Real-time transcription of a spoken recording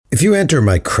If you enter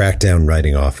my crackdown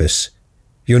writing office,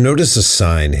 you'll notice a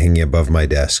sign hanging above my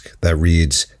desk that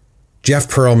reads, "Jeff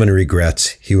Pearlman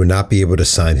regrets he would not be able to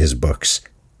sign his books."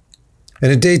 And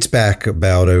it dates back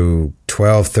about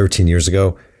 12, 13 years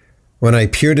ago when I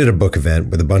appeared at a book event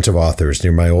with a bunch of authors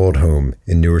near my old home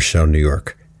in New Rochelle, New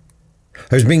York.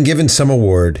 I was being given some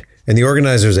award, and the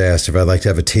organizers asked if I'd like to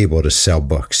have a table to sell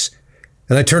books.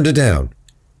 And I turned it down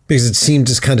because it seemed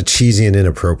just kind of cheesy and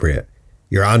inappropriate.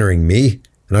 You're honoring me,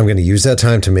 and I'm going to use that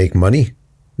time to make money?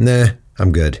 Nah,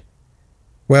 I'm good.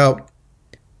 Well,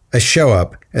 I show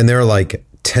up, and there are like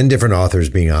 10 different authors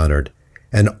being honored,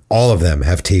 and all of them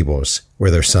have tables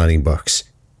where they're signing books.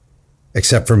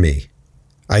 Except for me.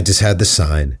 I just had the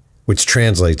sign, which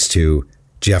translates to,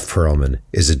 Jeff Pearlman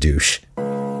is a douche.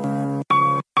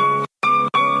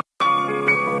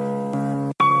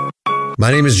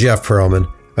 My name is Jeff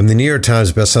Pearlman. I'm the New York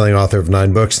Times bestselling author of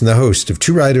 9 books and the host of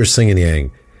Two Writers Sing and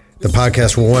Yang, the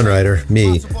podcast where one writer,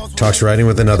 me, talks writing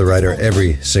with another writer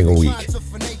every single week.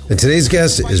 And today's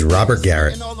guest is Robert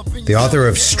Garrett, the author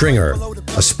of Stringer,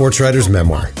 a sportswriter's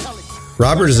memoir.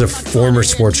 Robert is a former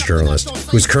sports journalist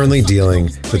who is currently dealing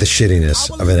with the shittiness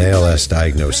of an ALS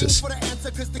diagnosis.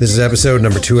 This is episode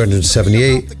number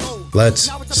 278.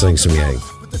 Let's sing some Yang.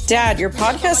 Dad, your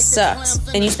podcast sucks,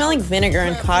 and you smell like vinegar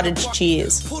and cottage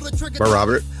cheese. Well,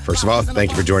 Robert, first of all, thank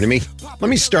you for joining me. Let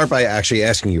me start by actually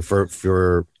asking you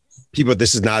for people,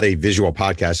 this is not a visual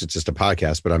podcast, it's just a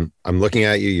podcast, but I'm looking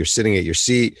at you, you're sitting at your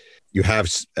seat, you have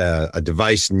a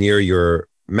device near your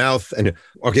mouth. And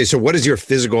okay, so what is your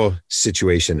physical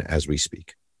situation as we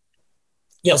speak?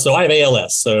 Yeah, so I have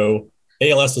ALS. So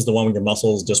ALS is the one where your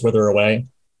muscles just wither away.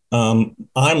 I'm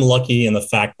lucky in the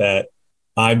fact that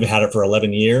I've had it for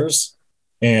 11 years,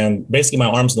 and basically my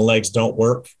arms and legs don't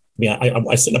work.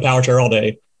 I sit in a power chair all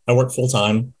day. I work full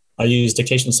time. I use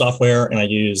dictation software and I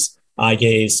use eye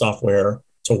gaze software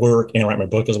to work and write my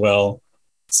book as well.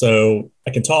 So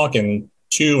I can talk and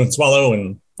chew and swallow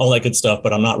and all that good stuff,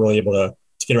 but I'm not really able to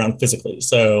get around physically.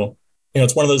 So,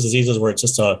 it's one of those diseases where it's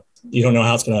just you don't know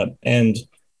how it's going to end.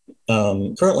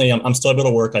 Currently, I'm still able to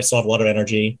work. I still have a lot of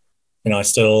energy. I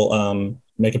still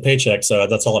make a paycheck. So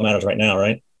that's all that matters right now,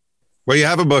 right? Well, you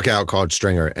have a book out called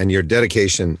Stringer, and your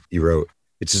dedication, you wrote,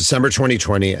 it's December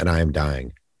 2020 and I am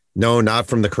dying. No, not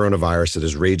from the coronavirus that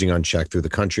is raging unchecked through the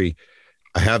country.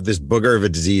 I have this booger of a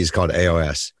disease called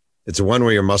ALS. It's the one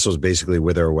where your muscles basically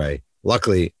wither away.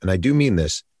 Luckily, and I do mean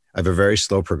this, I have a very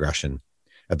slow progression.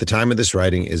 At the time of this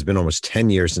writing, it has been almost 10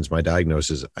 years since my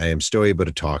diagnosis. I am still able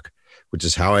to talk, which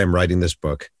is how I am writing this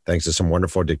book, thanks to some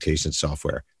wonderful dictation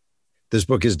software. This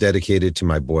book is dedicated to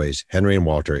my boys, Henry and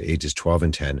Walter, ages 12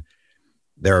 and 10.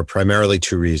 There are primarily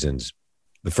 2 reasons.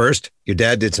 The first, your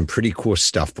dad did some pretty cool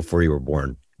stuff before you were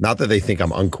born. Not that they think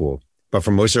I'm uncool, but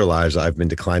for most of their lives, I've been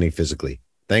declining physically.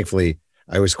 Thankfully,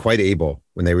 I was quite able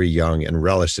when they were young and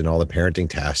relished in all the parenting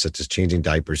tasks, such as changing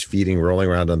diapers, feeding, rolling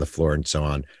around on the floor, and so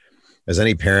on. As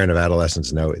any parent of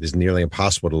adolescents know, it is nearly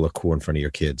impossible to look cool in front of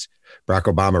your kids. Barack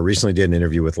Obama recently did an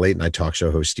interview with late night talk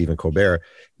show host Stephen Colbert,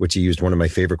 which he used one of my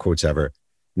favorite quotes ever: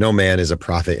 "No man is a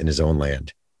prophet in his own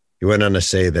land." He went on to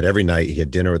say that every night he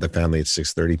had dinner with the family at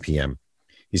 6:30 p.m.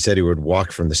 He said he would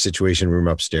walk from the Situation Room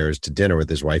upstairs to dinner with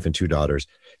his wife and 2 daughters.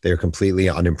 They are completely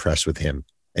unimpressed with him,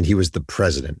 and he was the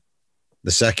president.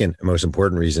 The second and most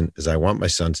important reason is I want my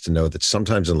sons to know that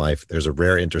sometimes in life, there's a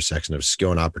rare intersection of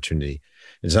skill and opportunity,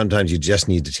 and sometimes you just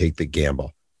need to take the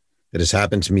gamble. It has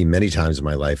happened to me many times in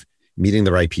my life. Meeting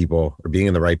the right people or being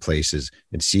in the right places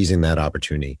and seizing that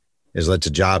opportunity has led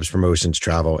to jobs, promotions,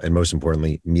 travel, and most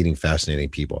importantly, meeting fascinating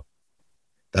people.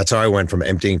 That's how I went from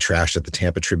emptying trash at the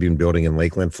Tampa Tribune building in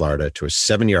Lakeland, Florida, to a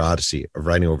 7-year odyssey of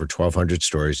writing over 1,200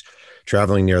 stories,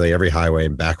 traveling nearly every highway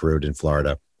and back road in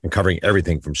Florida, and covering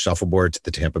everything from shuffleboard to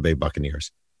the Tampa Bay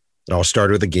Buccaneers. It all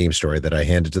started with a game story that I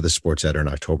handed to the Sportswriter in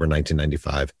October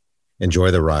 1995.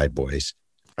 Enjoy the ride, boys.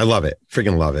 I love it.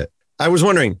 Freaking love it. I was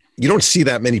wondering, you don't see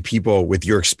that many people with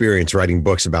your experience writing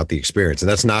books about the experience. And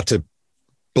that's not to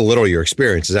belittle your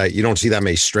experience. Is that you don't see that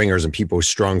many stringers and people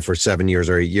strung for 7 years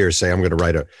or 8 years say, I'm going to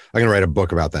write a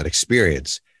book about that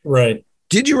experience. Right.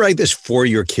 Did you write this for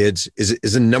your kids? Is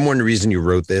the number one reason you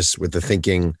wrote this with the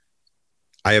thinking,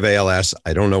 I have ALS.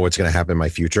 I don't know what's going to happen in my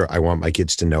future. I want my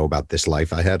kids to know about this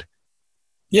life I had.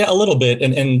 Yeah, a little bit.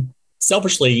 And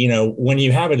selfishly, when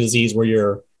you have a disease where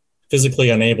you're physically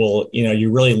unable, you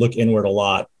really look inward a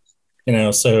lot,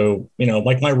 so,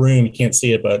 like my room, you can't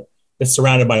see it, but it's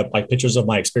surrounded by pictures of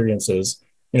my experiences,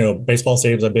 baseball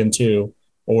stadiums I've been to,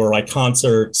 or like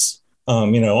concerts,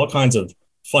 all kinds of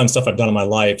fun stuff I've done in my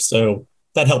life. So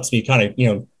that helps me kind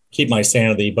of, keep my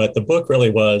sanity. But the book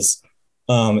really was,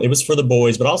 it was for the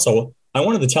boys, but also I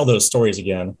wanted to tell those stories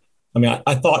again. I mean,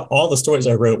 I thought all the stories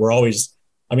I wrote were always,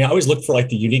 I mean, I always looked for like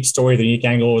the unique story, the unique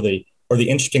angle, or the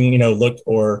interesting, look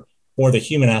or the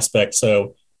human aspect.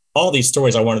 So all these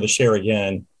stories I wanted to share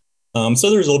again. So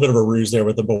there's a little bit of a ruse there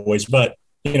with the boys, but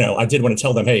I did want to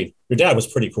tell them, hey, your dad was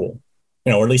pretty cool,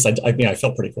 or at least I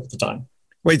felt pretty cool at the time.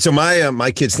 Wait, so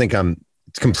my kids think I'm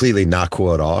completely not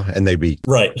cool at all, and they'd be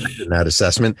right in that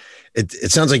assessment.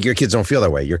 It sounds like your kids don't feel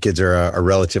that way. Your kids are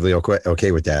relatively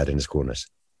okay with dad and his coolness.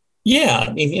 Yeah,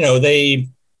 I mean,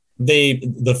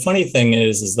 the funny thing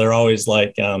is they're always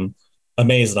like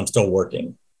amazed that I'm still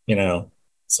working.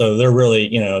 So they're really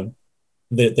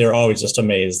they're always just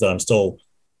amazed that I'm still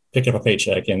picking up a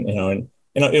paycheck, but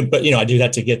I do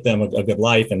that to get them a good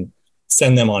life and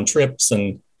send them on trips,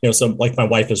 and so like my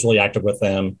wife is really active with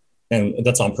them, and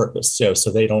that's on purpose. So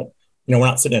they don't, we're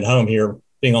not sitting at home here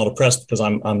being all depressed because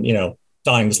I'm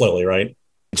dying slowly, right?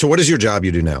 So what is your job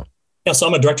you do now? Yeah, so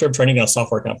I'm a director of training at a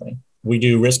software company. We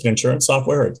do risk and insurance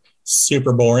software. It's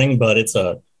super boring, but it's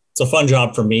a fun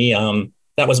job for me.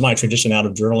 That was my transition out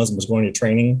of journalism, was going to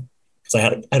training, because I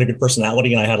had a good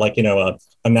personality and I had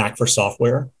a knack for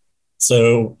software.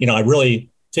 So I really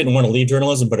didn't want to leave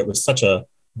journalism, but it was such a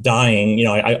dying,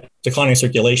 I declining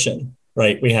circulation.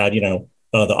 Right, we had the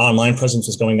online presence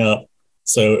was going up,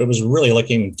 so it was really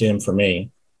looking dim for me,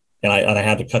 and I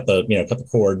had to cut the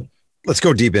cord. Let's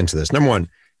go deep into this. Number one,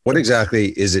 what exactly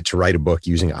is it to write a book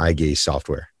using eye gaze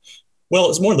software? Well,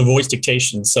 it's more the voice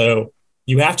dictation. So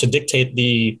you have to dictate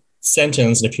the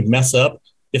sentence, and if you mess up,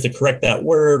 you have to correct that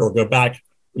word or go back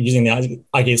using the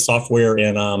eye gaze software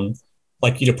and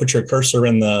put your cursor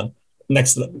in the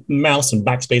next to the mouse and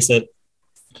backspace it.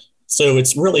 So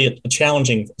it's really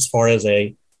challenging as far as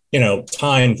a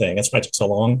time thing. That's why it took so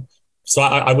long. So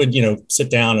I would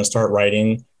sit down and start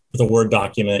writing with a Word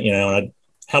document, and I'd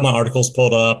have my articles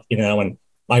pulled up, and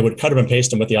I would cut them and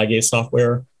paste them with the eye gaze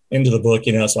software into the book,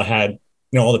 so I had,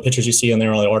 all the pictures you see in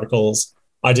there, all the articles.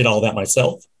 I did all that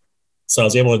myself. So I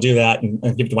was able to do that and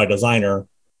give it to my designer,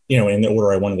 in the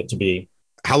order I wanted it to be.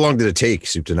 How long did it take,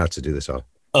 soup to nuts, to do this all?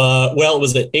 Well, it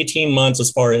was 18 months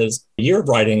as far as a year of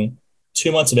writing,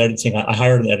 2 months of editing. I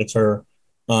hired an editor,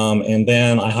 and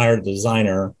then I hired a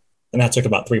designer, and that took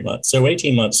about 3 months. So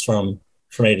 18 months from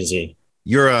A to Z.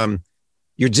 You're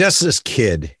just this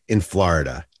kid in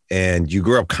Florida, and you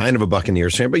grew up kind of a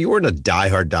Buccaneers fan, but you weren't a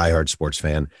diehard sports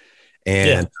fan.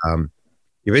 And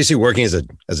you're basically working as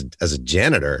a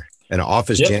janitor, an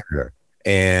office janitor.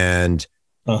 And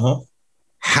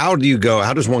how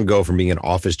does one go from being an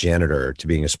office janitor to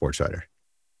being a sports writer?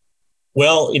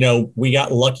 Well, we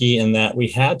got lucky in that we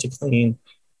had to clean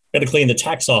the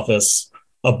tax office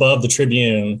above the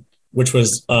Tribune, which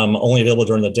was only available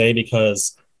during the day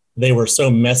because they were so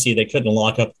messy they couldn't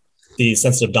lock up the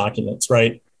sensitive documents,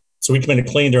 right? So we come in and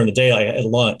clean during the day at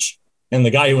lunch. And the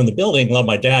guy who owned the building loved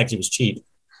my dad because he was cheap.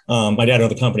 My dad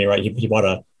owned the company, right? He bought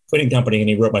a cleaning company, and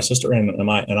he wrote my sister and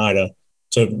I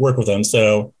to work with him.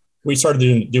 So we started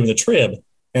doing the Trib,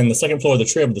 and the second floor of the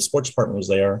Trib, the sports department was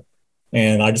there.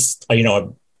 And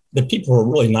the people were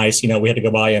really nice. We had to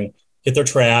go by and get their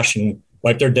trash and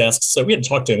wipe their desks. So we had to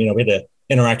talk to them, we had to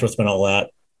interact with them and all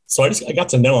that. So I got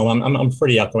to know him. I'm a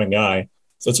pretty outgoing guy,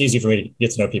 so it's easy for me to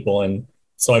get to know people. And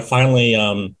so I finally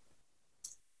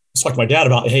talked to my dad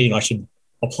about, hey, I should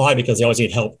apply because they always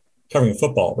need help covering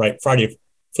football, right? Friday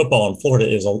football in Florida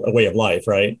is a way of life,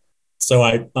 right? So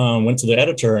I went to the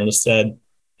editor and just said,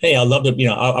 hey, I'd love to,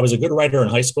 I was a good writer in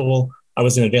high school. I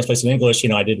was in advanced placement in English,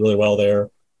 I did really well there.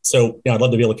 So I'd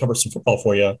love to be able to cover some football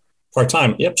for you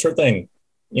part-time. Yep, sure thing.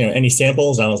 Any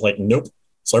samples? And I was like, nope.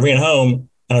 So I ran home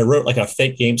and I wrote like a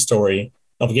fake game story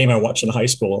of a game I watched in high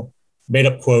school, made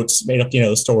up quotes, made up,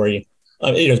 the story,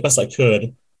 as best I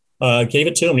could, gave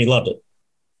it to him and he loved it.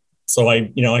 So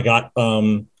I got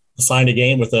assigned a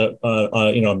game with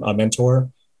a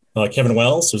mentor, Kevin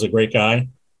Wells, who's a great guy.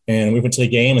 And we went to the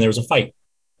game and there was a fight.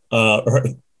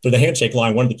 Through the handshake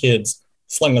line, one of the kids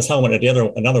slung his helmet at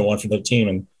another one from the team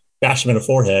and bashed him in the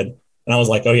forehead. And I was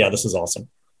like, oh yeah, this is awesome.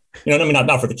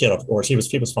 Not for the kid, of course, he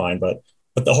was fine, but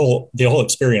the whole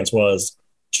experience was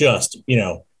just,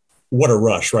 what a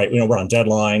rush, right? We're on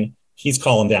deadline. He's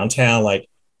calling downtown, like,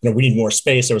 we need more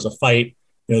space. There was a fight,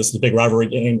 this is a big rivalry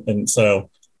game. And so,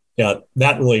 yeah,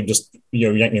 that really just,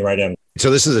 yanked me right in. So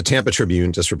this is a Tampa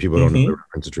Tribune, just for people who don't know the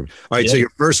reference to Tribune. All right. Yep. So your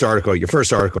first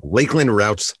article, Lakeland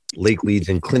routs Lake Leeds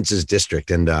in Clintz's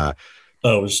district. And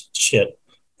oh, shit.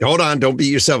 Hold on. Don't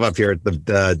beat yourself up here.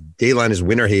 The dayline is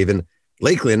Winter Haven.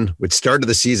 Lakeland, which started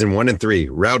the season 1-3,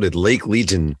 routed Lake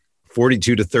Legion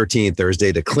 42-13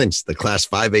 Thursday to clinch the Class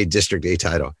 5A District A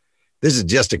title. This is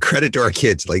just a credit to our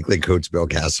kids, Lakeland coach Bill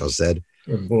Castle said.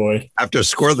 Oh boy. After a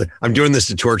scoreless, I'm doing this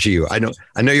to torture you. I know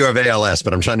you have ALS,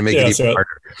 but I'm trying to make it even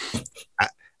harder.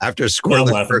 After a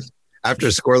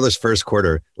scoreless first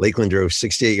quarter, Lakeland drove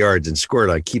 68 yards and scored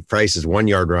on Keith Price's 1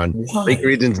 yard run. Why? Lake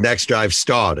Region's next drive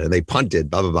stalled and they punted,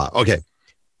 blah, blah, blah. Okay.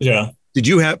 Yeah.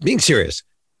 Being serious,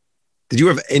 did you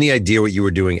have any idea what you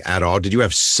were doing at all? Did you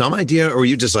have some idea, or were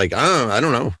you just like, oh, I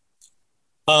don't know?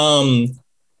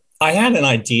 I had an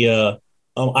idea.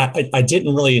 I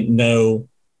didn't really know.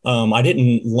 I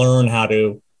didn't learn how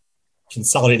to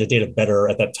consolidate the data better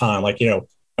at that time. Like,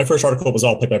 my first article was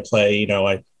all play by play.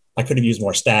 I could have used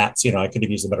more stats. I could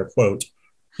have used a better quote.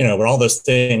 But all those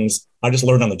things I just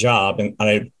learned on the job, and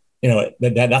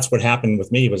that's what happened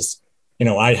with me was,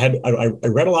 I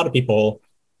read a lot of people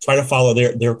try to follow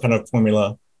their kind of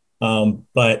formula,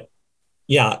 but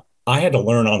yeah, I had to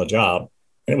learn on the job,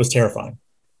 and it was terrifying.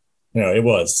 It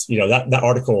was that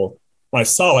article. When I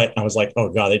saw it, I was like, oh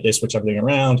God, they switched everything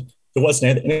around. It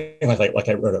wasn't anything like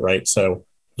I wrote it, right? So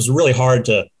it was really hard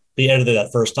to be edited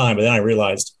that first time. But then I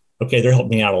realized, okay, they're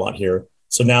helping me out a lot here.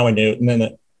 So now I knew. And then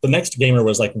the next gamer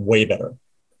was like way better,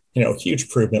 huge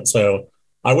improvement. So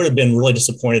I would have been really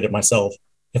disappointed at myself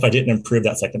if I didn't improve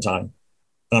that second time.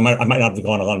 And I might not have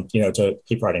gone on, to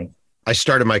keep writing. I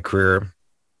started my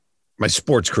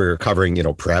sports career covering,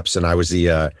 preps, and I was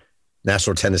the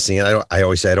National Tennessean. I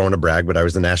always say I don't want to brag, but I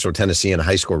was the National Tennessean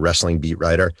high school wrestling beat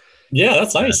writer. Yeah,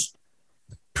 that's nice.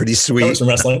 Pretty sweet. Some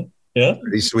wrestling. Yeah.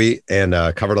 Pretty sweet. And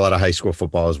covered a lot of high school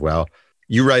football as well.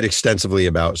 You write extensively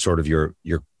about sort of your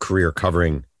career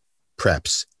covering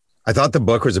preps. I thought the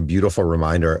book was a beautiful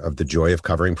reminder of the joy of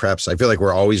covering preps. I feel like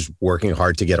we're always working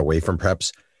hard to get away from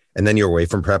preps, and then you're away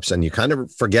from preps and you kind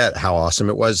of forget how awesome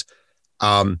it was.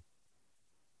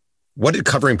 What did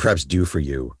covering preps do for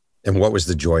you? And what was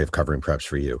the joy of covering preps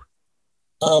for you?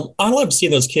 I love to see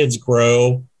those kids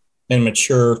grow and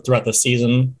mature throughout the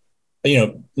season.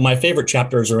 My favorite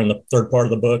chapters are in the third part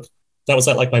of the book. That was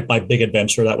like my big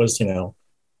adventure. That was,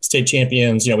 state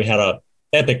champions. We had a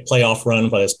epic playoff run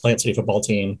by this Plant City football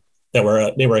team they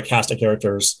were a cast of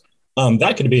characters.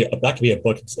 That could be a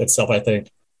book itself, I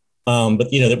think. But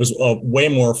it was way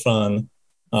more fun,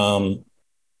 watching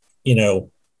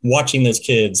those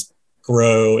kids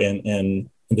grow and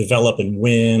develop and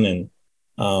win and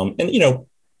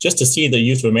just to see the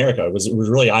youth of America was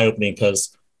really eye opening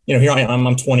because here I am,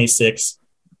 I'm 26,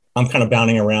 I'm kind of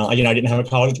bounding around. I didn't have a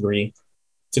college degree,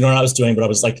 didn't know what I was doing, but I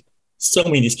was like, so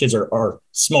many of these kids are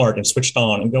smart and switched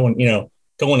on and going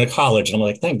to college, and I'm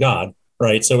like, thank God,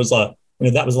 right? So it was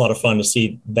that was a lot of fun to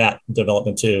see that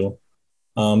development too.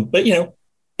 But in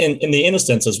the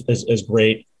innocence is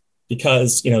great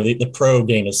because the pro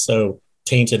game is so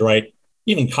tainted, right?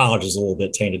 Even college is a little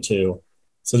bit tainted too.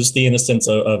 So just the innocence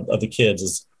of the kids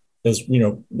is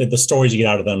the stories you get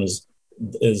out of them is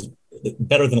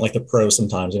better than like the pros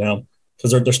sometimes,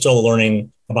 because they're still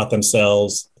learning about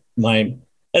themselves. My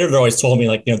editor always told me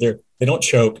they don't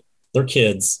choke, they're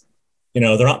kids,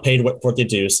 they're not paid for what they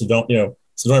do, so don't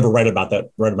ever write about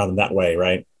them that way,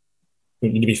 right? We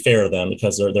need to be fair to them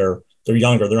because they're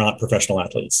younger, they're not professional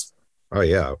athletes. Oh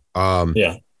yeah.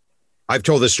 Yeah. I've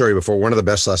told this story before. One of the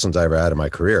best lessons I ever had in my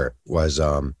career was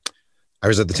I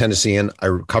was at the Tennessean.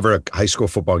 I covered a high school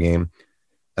football game,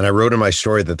 and I wrote in my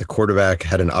story that the quarterback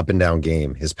had an up and down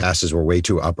game. His passes were way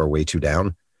too up or way too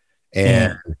down.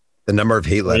 And the number of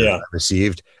hate letters I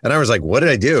received. And I was like, what did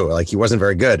I do? Like, he wasn't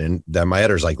very good. And then my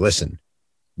editor's like, listen,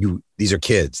 these are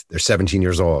kids. They're 17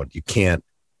 years old. You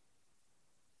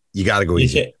got to go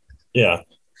easy. Yeah.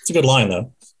 It's a good line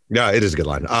though. Yeah, it is a good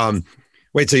line.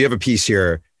 Wait, so you have a piece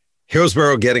here,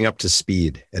 Hillsborough getting up to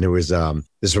speed. And it was, this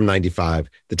is from 95.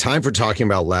 The time for talking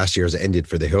about last year has ended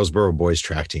for the Hillsborough boys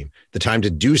track team. The time to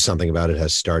do something about it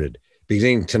has started.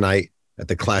 Beginning tonight at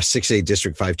the Class 6A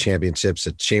District 5 championships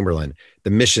at Chamberlain,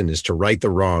 the mission is to right the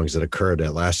wrongs that occurred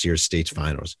at last year's state's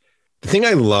finals. The thing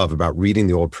I love about reading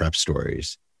the old prep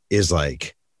stories is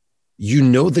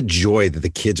the joy that the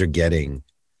kids are getting.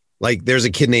 Like, there's a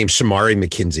kid named Shamari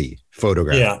McKenzie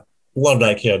photograph. Yeah. Love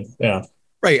that kid. Yeah.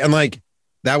 Right. And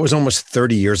that was almost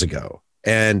 30 years ago.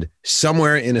 And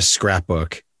somewhere in a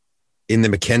scrapbook in the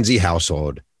McKenzie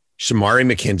household,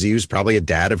 Shamari McKenzie, who's probably a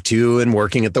dad of two and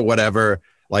working at the whatever,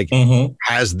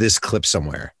 has this clip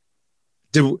somewhere.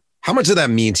 How much did that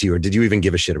mean to you? Or did you even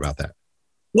give a shit about that?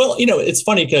 Well, it's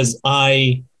funny because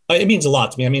it means a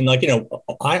lot to me. I mean,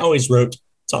 I always wrote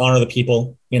to honor the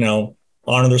people,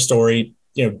 honor their story,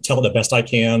 tell it the best I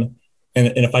can.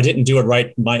 And if I didn't do it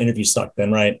right, my interview sucked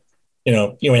then, right? We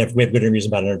have good interviews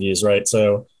about interviews, right?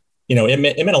 So, it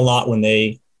meant a lot when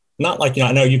they, not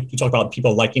I know you talk about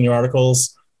people liking your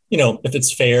articles, if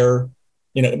it's fair,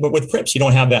 but with Prips, you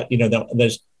don't have that,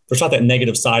 there's there's not that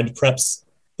negative side preps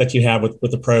that you have with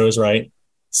the pros, right?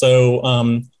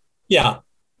 So yeah,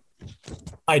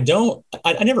 I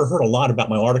never heard a lot about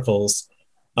my articles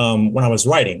when I was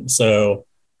writing. So,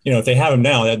 if they have them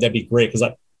now, that'd be great,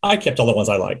 because I kept all the ones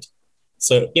I liked.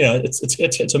 So,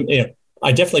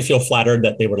 I definitely feel flattered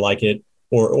that they would like it,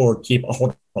 or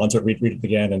hold on to it, read it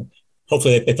again. And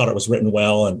hopefully they thought it was written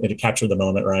well and it captured the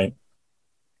moment, right?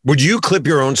 Would you clip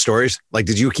your own stories? Like,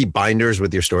 did you keep binders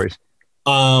with your stories?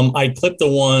 I clipped the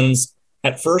ones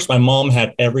at first. My mom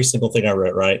had every single thing I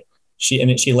wrote, right? She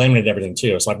laminated everything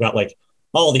too. So I've got like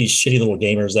all these shitty little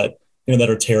gamers that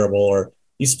are terrible, or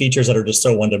these features that are just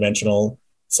so one-dimensional.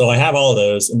 So I have all of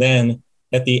those. And then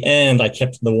at the end, I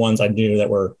kept the ones I knew that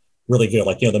were really good,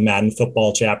 like, the Madden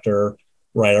football chapter,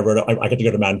 right? I get to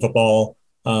go to Madden football,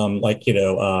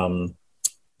 the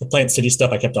Plant City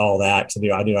stuff. I kept all that. So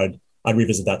I knew I'd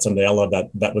revisit that someday. I love that.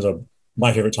 That was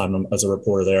my favorite time as a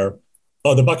reporter there.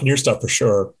 Oh, the Buccaneer stuff for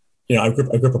sure. I grew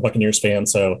up a Buccaneers fan.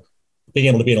 So being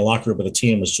able to be in a locker room with a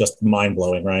team was just mind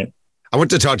blowing, right? I want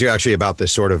to talk to you actually about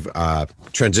this sort of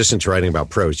transition to writing about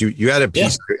pros. You had a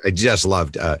piece I just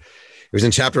loved. It was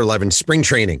in chapter 11, spring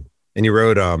training. And you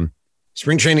wrote,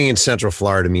 spring training in Central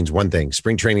Florida means one thing: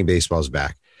 spring training baseball is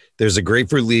back. There's a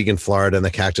Grapefruit League in Florida and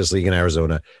the Cactus League in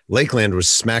Arizona. Lakeland was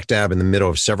smack dab in the middle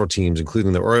of several teams,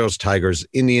 including the Orioles, Tigers,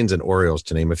 Indians, and Orioles,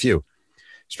 to name a few.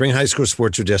 Spring high school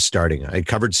sports were just starting. I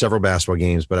covered several basketball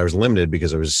games, but I was limited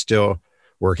because I was still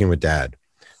working with Dad.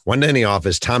 One day in the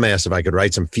office, Tom asked if I could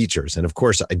write some features, and of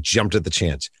course, I jumped at the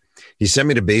chance. He sent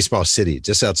me to Baseball City,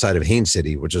 just outside of Haines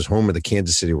City, which is home of the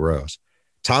Kansas City Royals.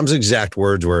 Tom's exact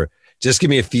words were, "Just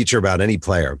give me a feature about any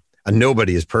player. A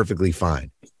nobody is perfectly fine."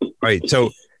 All right,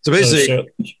 so basically,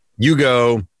 you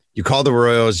call the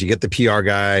Royals, you get the PR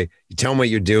guy, you tell him what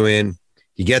you're doing,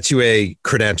 he gets you a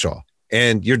credential.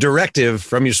 And your directive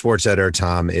from your sports editor,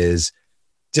 Tom, is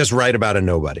just write about a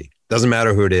nobody. Doesn't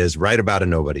matter who it is, write about a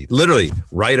nobody. Literally,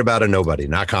 write about a nobody,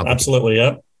 not complicated. Absolutely,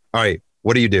 yeah. All right,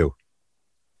 what do?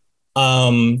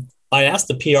 I asked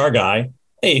the PR guy,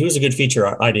 "Hey, who's a good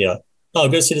feature idea?" "Oh,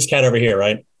 go see this cat over here,"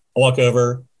 right? I walk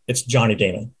over, it's Johnny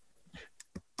Damon.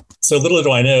 So little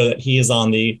do I know that he is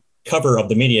on the cover of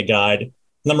the media guide,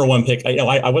 #1 pick.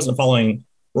 I wasn't following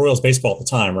Royals baseball at the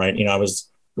time, right? I was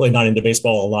really not into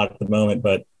baseball a lot at the moment,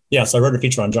 but yeah, so I wrote a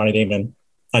feature on Johnny Damon.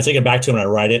 I take it back to him and I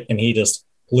write it, and he just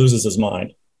loses his mind.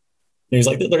 And he's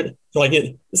like, they're like,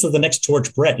 "This is the next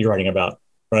George Brett you're writing about,"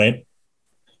 right?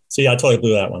 So yeah, I totally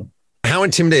blew that one. How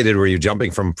intimidated were you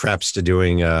jumping from preps to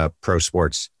doing pro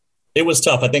sports? It was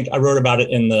tough. I think I wrote about it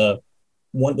in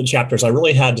one of the chapters. I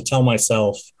really had to tell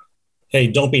myself, hey,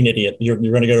 don't be an idiot. You're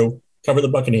going to go cover the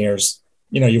Buccaneers.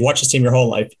 You watch this team your whole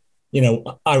life.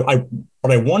 What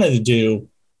I wanted to do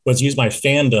was use my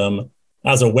fandom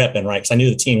as a weapon, right? Because I knew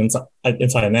the team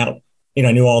inside and out.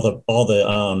 I knew all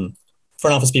the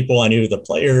front office people. I knew the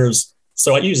players.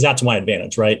 So I used that to my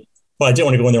advantage, right? But I didn't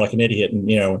want to go in there like an idiot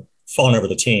and, falling over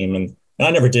the team. And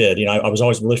I never did. I was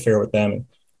always really fair with them.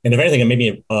 And if anything, it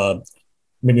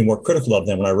made me more critical of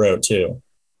them when I wrote too.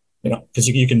 Because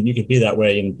you can be that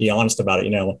way and be honest about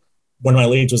it. One of my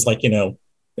leads was like, it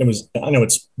was, I know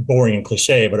it's boring and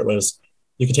cliche, but it was,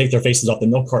 you can take their faces off the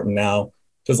milk carton now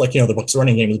because the Bucs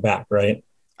running game is back, right?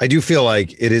 I do feel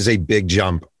like it is a big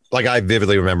jump. Like, I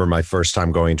vividly remember my first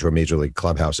time going to a major league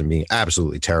clubhouse and being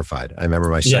absolutely terrified. I remember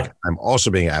my second time also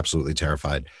being absolutely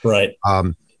terrified. Right.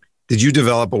 Did you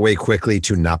develop a way quickly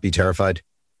to not be terrified?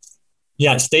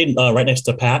 Yeah, I stayed right next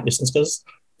to Pat because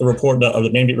the report of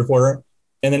the main beat reporter.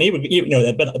 And then he would,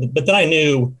 but then I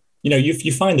knew,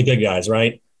 you find the good guys,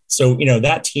 right? So,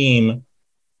 that team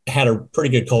had a pretty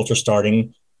good culture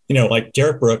starting, like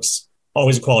Derek Brooks,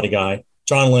 always a quality guy.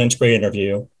 John Lynch, great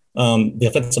interview. The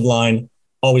offensive line,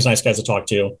 always nice guys to talk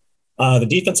to. The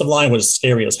defensive line was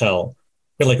scary as hell.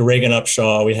 We had like Reagan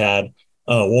Upshaw. We had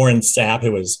Warren Sapp,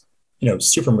 who was,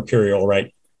 super mercurial,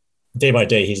 right? Day by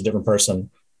day, he's a different person.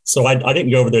 So I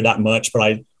didn't go over there that much, but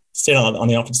I stayed on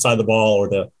the offensive side of the ball or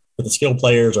the skilled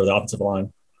players or the offensive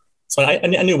line. So I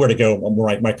knew where to go,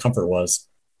 where my comfort was.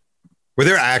 Were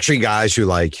there actually guys who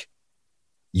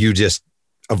you just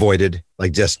avoided,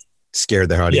 just scared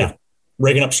the hell out of you? Yeah.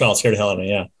 Reagan Upshaw scared the hell out of me.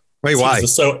 Yeah. Wait, why?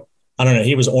 So I don't know.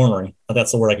 He was ornery.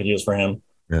 That's the word I could use for him.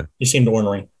 Yeah. He seemed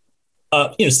ornery.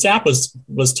 Sapp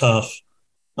was tough.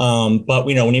 But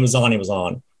when he was on, he was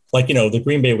on. The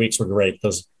Green Bay weeks were great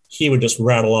because he would just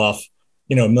rattle off,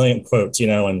 a million quotes,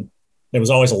 and there was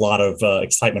always a lot of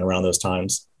excitement around those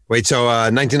times. Wait, so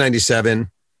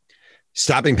 1997,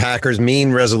 stopping Packers,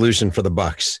 mean resolution for the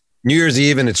Bucs. New Year's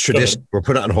Eve and its tradition were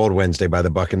put on hold Wednesday by the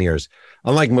Buccaneers.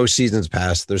 Unlike most seasons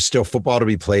past, there's still football to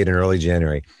be played in early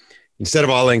January. Instead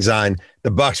of Auld Lang Syne, the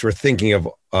Bucks were thinking of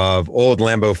old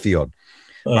Lambeau Field.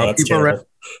 That's terrible.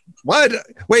 What?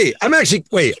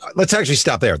 Let's actually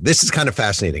stop there. This is kind of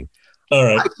fascinating. All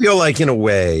right. I feel like in a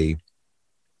way,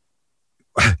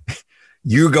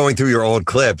 you going through your old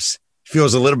clips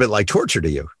feels a little bit like torture to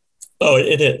you. Oh,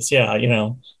 it is. Yeah.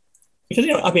 Because,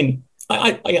 I mean,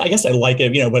 I guess I like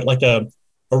it, but like a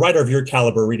writer of your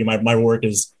caliber reading my work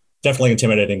is definitely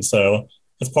intimidating. So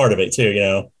that's part of it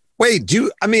too, Wait, all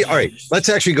right, let's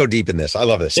actually go deep in this. I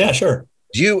love this. Yeah, sure.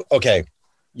 You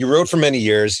wrote for many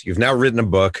years. You've now written a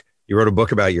book. You wrote a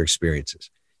book about your experiences.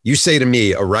 You say to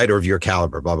me, a writer of your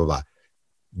caliber, blah, blah, blah.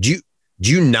 Do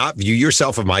you not view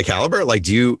yourself of my caliber? Like,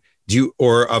 do you,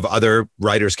 or of other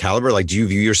writers' caliber? Like, do you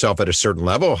view yourself at a certain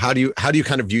level? How do you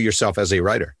kind of view yourself as a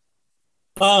writer?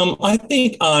 I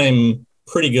think I'm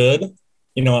pretty good.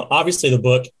 Obviously the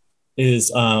book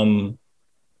is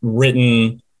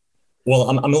written. Well,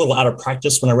 I'm a little out of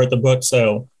practice when I wrote the book.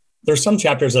 So there's some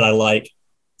chapters that I like,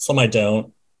 some I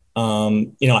don't.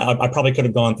 I probably could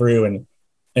have gone through and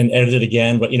edited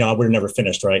again, but I would have never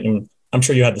finished, right? And I'm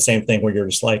sure you had the same thing where you're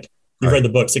just like, you've read the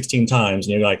book 16 times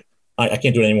and you're like, I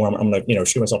can't do it anymore. I'm going to,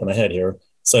 shoot myself in the head here.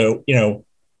 So,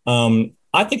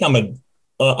 I think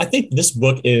I think this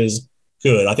book is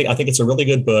good. I think it's a really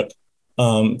good book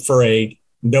for a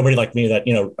nobody like me that,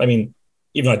 even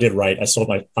though I did write, I sold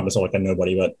myself like a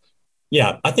nobody, but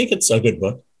yeah, I think it's a good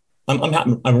book.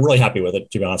 I'm really happy with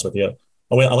it, to be honest with you.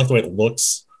 I like the way it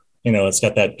looks. It's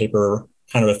got that paper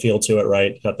kind of a feel to it,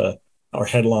 right? It's got our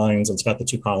headlines, and it's got the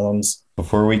 2 columns.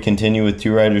 Before we continue with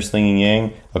Two Writers Slinging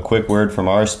Yang, a quick word from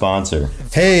our sponsor.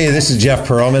 Hey, this is Jeff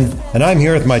Perlman, and I'm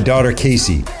here with my daughter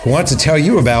Casey, who wants to tell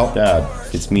you about... Dad,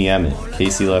 it's me, Emmett.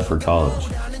 Casey left for college.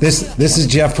 This is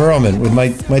Jeff Perlman with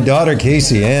my daughter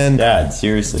Casey, and... Dad,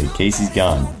 seriously, Casey's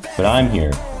gone. But I'm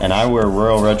here, and I wear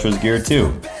Royal Retros gear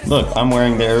too. Look, I'm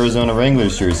wearing the Arizona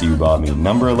Wranglers jersey you bought me,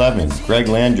 number 11, Greg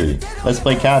Landry. Let's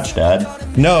play catch,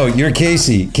 Dad. No, you're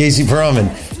Casey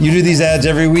Perlman. You do these ads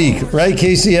every week, right,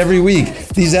 Casey? Every week.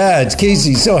 These ads.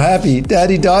 Casey, so happy.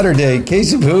 Daddy-daughter day.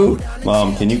 Casey Pooh.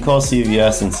 Mom, can you call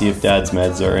CVS and see if Dad's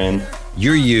meds are in?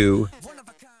 You're you.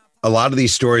 A lot of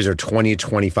these stories are 20,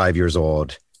 25 years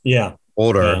old. Yeah.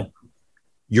 Older. Yeah.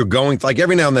 You're going, like,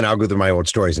 every now and then I'll go through my old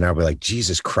stories and I'll be like,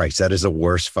 Jesus Christ, that is the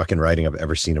worst fucking writing I've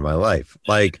ever seen in my life.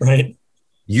 Like, right.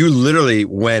 You literally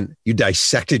you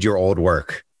dissected your old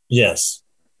work. Yes.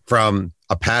 From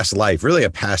a past life,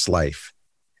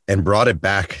 and brought it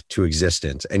back to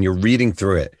existence. And you're reading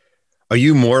through it. Are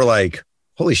you more like,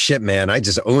 holy shit, man, I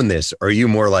just own this? Or are you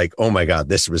more like, oh my God,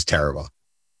 this was terrible?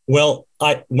 Well,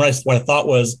 what I thought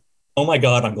was, oh my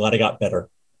God, I'm glad I got better.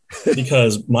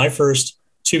 Because my first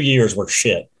 2 years were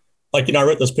shit. Like, I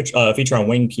wrote this feature on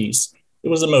Wayne Peace. It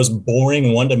was the most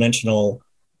boring, one-dimensional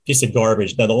piece of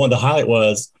garbage. Now, the highlight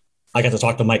was I got to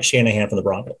talk to Mike Shanahan from the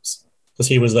Broncos because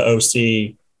he was the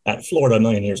OC at Florida a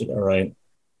million years ago, right?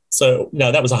 So,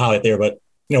 no, that was a highlight there. But,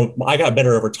 I got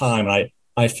better over time. And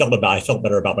I felt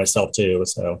better about myself too.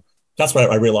 So that's what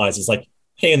I realized is like,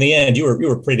 hey, in the end, you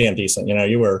were pretty damn decent.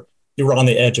 You were on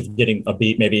the edge of getting a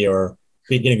beat maybe, or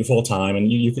getting full time,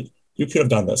 and you could have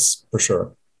done this for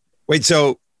sure. Wait,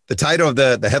 so the title of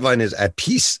the headline is At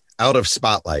Peace Out of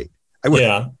Spotlight. Wait,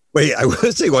 I want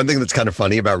to say one thing that's kind of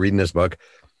funny about reading this book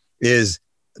is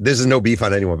this is no beef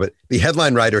on anyone, but the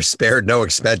headline writer spared no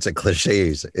expense at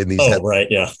cliches in these. Oh, right.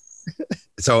 Yeah.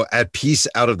 So At Peace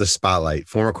Out of the Spotlight,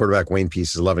 former quarterback Wayne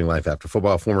Peace is loving life after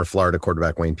football, former Florida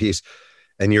quarterback Wayne Peace.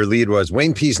 And your lead was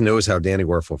Wayne Peace knows how Danny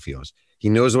Werfel feels. He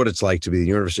knows what it's like to be the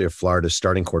University of Florida's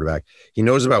starting quarterback. He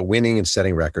knows about winning and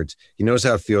setting records. He knows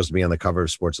how it feels to be on the cover of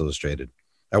Sports Illustrated.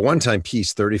 At one time,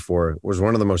 Peace, 34, was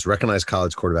one of the most recognized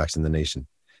college quarterbacks in the nation.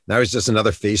 Now he's just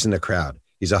another face in the crowd.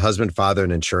 He's a husband, father,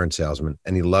 and insurance salesman,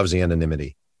 and he loves the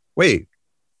anonymity. Wait,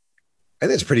 I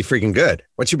think it's pretty freaking good.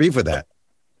 What's your beef with that?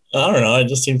 I don't know. It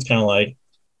just seems kind of like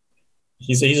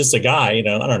he's just a guy, I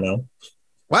don't know.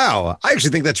 Wow. I actually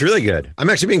think that's really good. I'm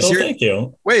actually being serious. Thank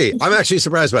you. Wait, I'm actually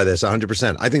surprised by this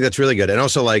 100%. I think that's really good. And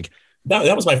also like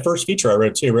that was my first feature I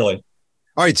wrote too, really.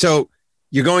 All right. So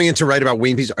you're going in to write about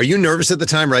Wayne Peace. Are you nervous at the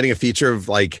time writing a feature of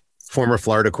like former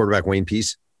Florida quarterback Wayne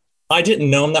Peace? I didn't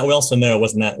know him that well, so no, it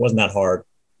wasn't that hard.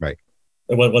 Right.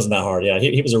 It wasn't that hard. Yeah.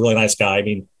 He was a really nice guy. I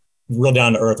mean, real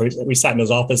down to earth. We sat in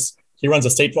his office. He runs a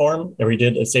State Farm, or he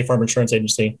did a State Farm insurance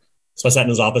agency. So I sat in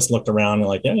his office, looked around, and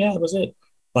like, yeah, that was it.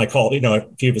 I called, a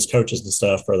few of his coaches and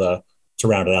stuff to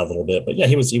round it out a little bit. But yeah,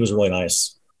 he was really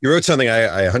nice. You wrote something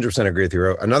I 100% agree with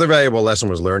you. Another valuable lesson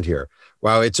was learned here.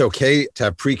 While it's okay to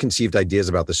have preconceived ideas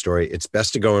about the story, it's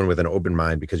best to go in with an open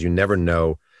mind because you never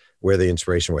know where the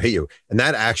inspiration will hit you. And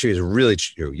that actually is really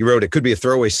true. You wrote, it could be a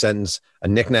throwaway sentence, a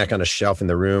knickknack on a shelf in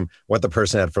the room, what the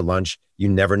person had for lunch. You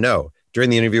never know. During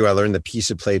the interview, I learned the piece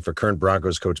had played for current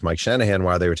Broncos coach Mike Shanahan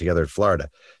while they were together at Florida.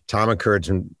 Tom, you're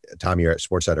at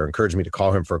Sportswriter, encouraged me to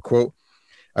call him for a quote.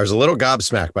 I was a little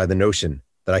gobsmacked by the notion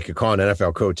that I could call an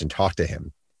NFL coach and talk to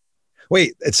him.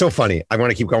 Wait, it's so funny. I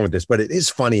want to keep going with this, but it is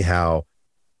funny how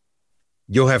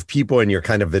you'll have people in your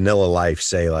kind of vanilla life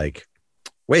say like,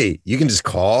 wait, you can just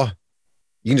call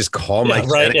Mike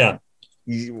Shanahan? Yeah.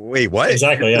 Wait, what?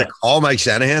 Exactly, yeah. Call Mike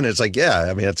Shanahan? It's like, yeah,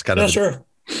 I mean, that's kind of... Sure.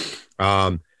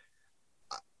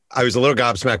 I was a little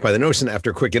gobsmacked by the notion.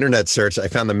 After a quick internet search, I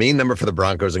found the main number for the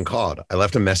Broncos and called. I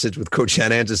left a message with Coach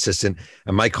Shanahan's assistant,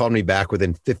 and Mike called me back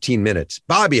within 15 minutes.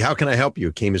 Bobby, how can I help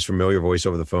you? Came his familiar voice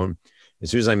over the phone.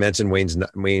 As soon as I mentioned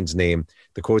Wayne's name,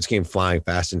 the quotes came flying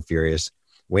fast and furious.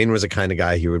 Wayne was the kind of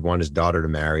guy he would want his daughter to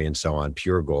marry and so on,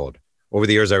 pure gold. Over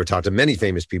the years, I would talk to many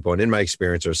famous people, and in my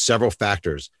experience, there are several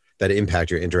factors that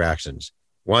impact your interactions.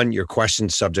 1, your question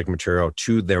subject material.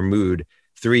 2, their mood.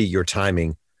 3, your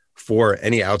timing. 4,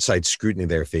 any outside scrutiny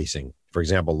they're facing. For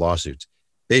example, lawsuits.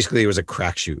 Basically, it was a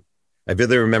crapshoot. I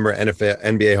vividly remember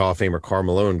NBA Hall of Famer Karl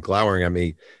Malone glowering at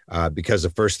me because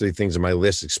the first 3 things on my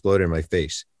list exploded in my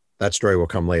face. That story will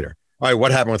come later. All right,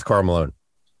 what happened with Karl Malone?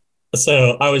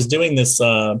 So I was doing this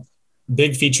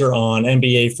big feature on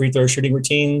NBA free throw shooting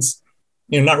routines.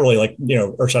 Not really like,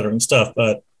 earth-shattering stuff,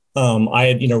 but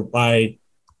I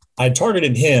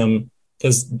targeted him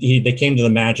because they came to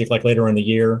the Magic like later in the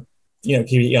year. I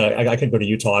couldn't go to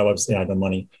Utah. I had no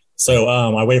money. So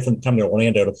I waited for them to come to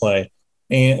Orlando to play.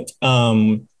 And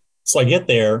so I get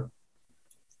there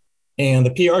and the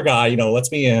PR guy,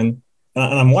 lets me in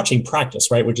and I'm watching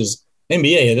practice, right? Which is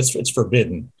NBA and it's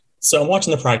forbidden. So I'm watching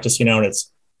the practice, and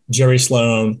it's Jerry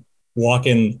Sloan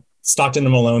walking Stockton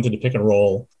and Malone through the pick and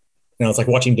roll. It's like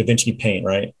watching Da Vinci paint,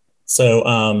 right?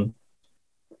 So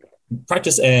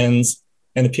practice ends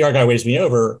and the PR guy waves me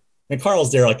over and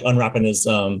Carl's there like unwrapping his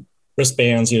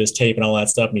wristbands, his tape and all that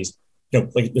stuff. And he's,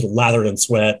 like lathered in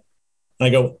sweat. And I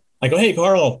go, hey,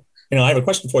 Carl, I have a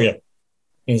question for you. And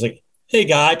he's like, hey,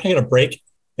 guy, can I get a break?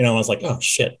 I was like, oh,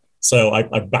 shit. So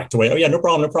I backed away. Oh, yeah, no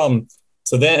problem.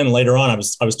 So then later on, I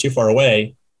was too far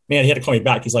away. Man, he had to call me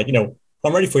back. He's like,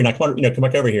 I'm ready for you now. Come on, come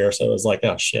back over here. So I was like,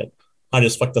 oh, shit. I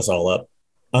just fucked this all up.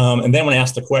 And then when I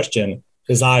asked the question,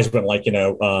 his eyes went like,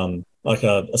 like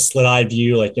a slit-eyed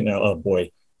view, like, oh,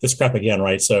 boy, this crap again,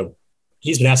 right? So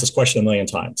he's been asked this question a million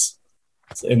times.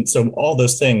 And so all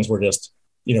those things were just,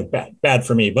 bad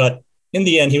for me. But in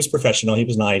the end, he was professional. He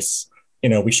was nice.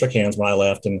 We shook hands when I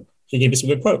left and he gave me some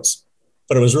good quotes.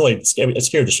 But it was really, it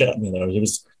scared the shit out of me, though.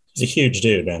 He's a huge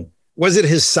dude, man. Was it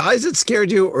his size that scared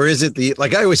you? Or is it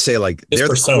like I always say, like, his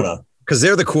persona? Because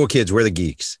they're the cool kids. We're the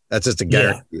geeks. That's just a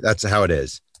guarantee. Yeah. That's how it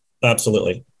is.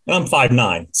 Absolutely. And I'm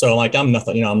 5'9". So like, I'm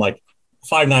nothing, I'm like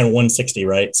 5'9", 160,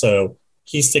 right? So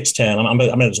he's 6'10". I'm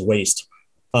at his waist.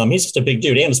 He's just a big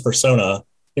dude. And his persona,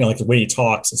 like the way he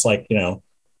talks, it's like, you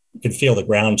can feel the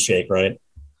ground shake, right?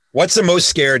 What's the most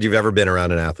scared you've ever been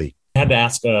around an athlete? I had to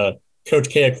ask Coach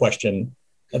K a question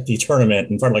at the tournament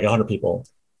in front of like 100 people.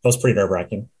 That was pretty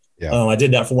nerve-wracking. Yeah. I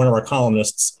did that for one of our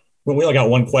columnists. We only got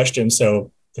one question,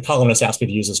 so the columnist asked me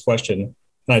to use this question,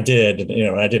 and I did.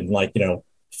 And, I didn't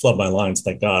flub my lines.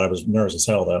 Thank God. I was nervous as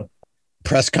hell, though.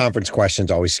 Press conference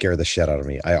questions always scare the shit out of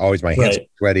me. My hands are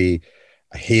sweaty.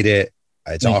 I hate it.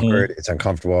 It's awkward. It's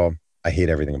uncomfortable. I hate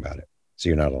everything about it. So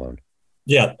you're not alone.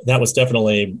 Yeah, that was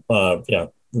definitely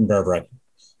nerve-wracking.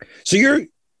 So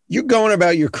you're going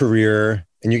about your career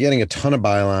and you're getting a ton of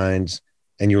bylines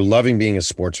and you're loving being a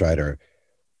sports writer,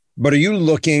 but are you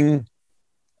looking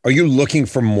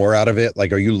for more out of it?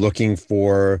 Like, are you looking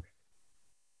for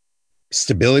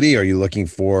stability? Are you looking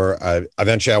for,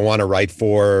 eventually I want to write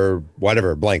for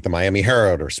whatever, blank, the Miami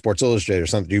Herald or Sports Illustrated or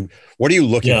something. What are you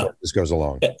looking for as this goes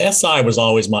along? SI was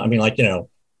always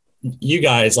you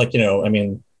guys, I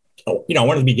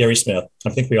wanted to be Gary Smith. I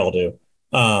think we all do.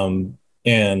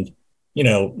 And,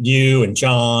 you and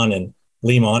John and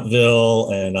Lee Montville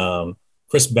and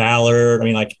Chris Ballard.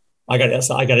 I got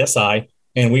SI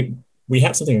and we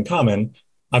have something in common.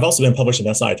 I've also been published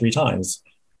in SI 3 times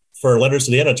for letters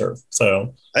to the editor.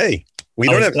 So, hey, we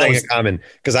don't have anything in common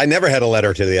because I never had a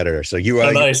letter to the editor. So you,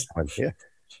 nice. Yeah.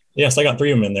 Yes, I got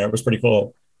 3 of them in there. It was pretty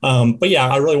cool. But yeah,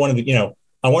 I really wanted to,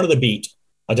 I wanted the beat.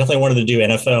 I definitely wanted to do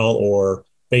NFL or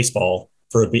baseball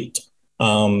for a beat.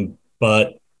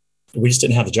 But we just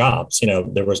didn't have the jobs.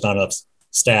 There was not enough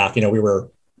staff. We were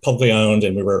publicly owned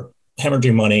and we were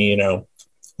hemorrhaging money,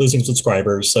 losing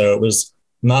subscribers. So it was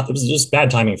just bad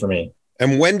timing for me.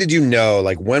 And when did you know,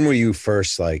 when were you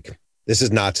first this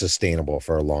is not sustainable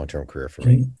for a long-term career for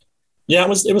me? Yeah, it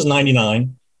was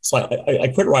 99. So I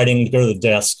quit writing to go to the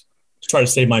desk to try to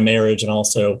save my marriage and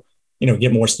also,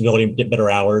 get more stability, get better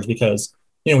hours because,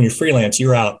 when you're freelance,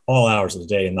 you're out all hours of the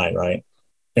day and night, right?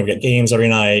 We get games every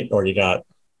night, or you got,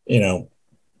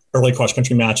 early cross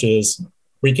country matches,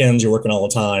 weekends, you're working all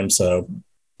the time. So,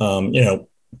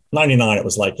 99, it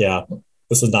was like, yeah,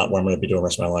 this is not what I'm going to be doing the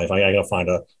rest of my life. I got to find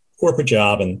a corporate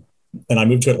job. And I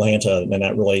moved to Atlanta, and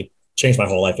that really changed my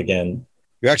whole life again.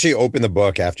 You actually open the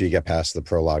book after you get past the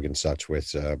prologue and such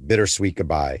with Bittersweet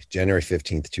Goodbye, January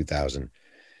 15th, 2000.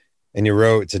 And you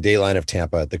wrote, it's a dayline of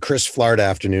Tampa. The crisp Florida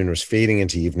afternoon was fading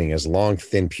into evening as long,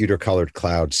 thin, pewter-colored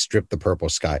clouds stripped the purple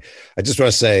sky. I just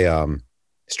want to say,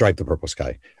 stripe the purple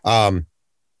sky.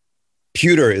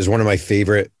 Pewter is one of my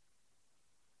favorite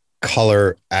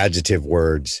color adjective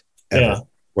words ever. Yeah.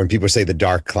 When people say the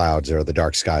dark clouds or the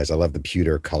dark skies, I love the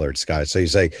pewter colored skies. So you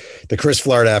say the crisp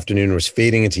Florida afternoon was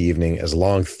fading into evening as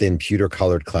long, thin, pewter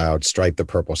colored clouds striped the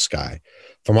purple sky.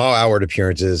 From all outward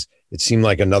appearances, it seemed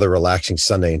like another relaxing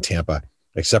Sunday in Tampa,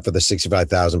 except for the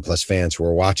 65,000 plus fans who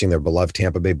were watching their beloved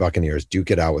Tampa Bay Buccaneers duke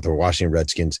it out with the Washington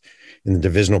Redskins in the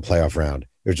divisional playoff round.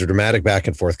 It was a dramatic back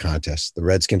and forth contest. The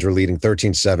Redskins were leading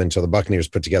 13-7 until the Buccaneers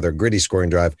put together a gritty scoring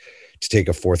drive to take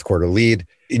a fourth quarter lead.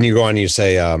 And you go on and you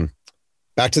say,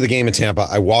 back to the game in Tampa,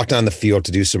 I walked on the field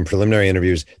to do some preliminary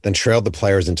interviews, then trailed the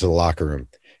players into the locker room.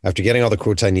 After getting all the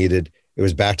quotes I needed, it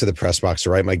was back to the press box to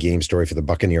write my game story for the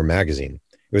Buccaneer magazine.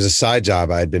 It was a side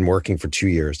job I had been working for 2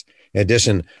 years. In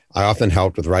addition, I often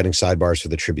helped with writing sidebars for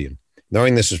the Tribune.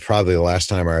 Knowing this was probably the last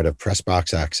time I would have press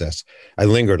box access, I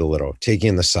lingered a little, taking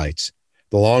in the sights.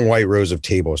 The long white rows of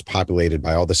tables populated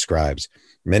by all the scribes,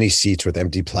 many seats with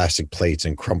empty plastic plates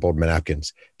and crumpled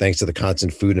napkins, thanks to the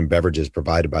constant food and beverages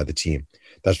provided by the team.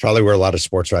 That's probably where a lot of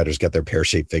sports writers get their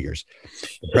pear-shaped figures.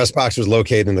 The press box was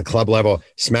located in the club level,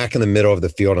 smack in the middle of the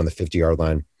field on the 50-yard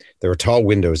line. There were tall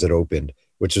windows that opened,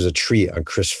 which was a treat on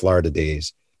crisp Florida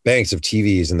days. Banks of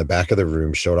TVs in the back of the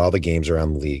room showed all the games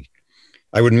around the league.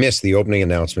 I would miss the opening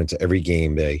announcement to every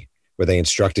game day where they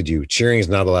instructed you, cheering is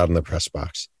not allowed in the press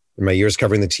box. In my years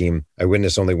covering the team, I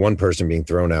witnessed only one person being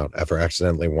thrown out after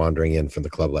accidentally wandering in from the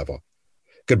club level.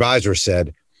 Goodbyes were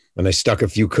said, and I stuck a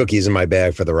few cookies in my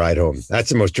bag for the ride home. That's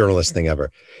the most journalist thing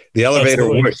ever. The elevator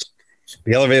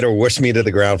whooshed me to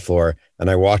the ground floor,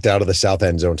 and I walked out of the south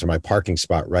end zone to my parking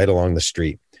spot right along the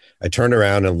street. I turned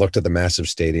around and looked at the massive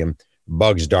stadium,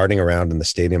 bugs darting around in the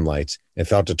stadium lights, and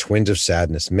felt a twinge of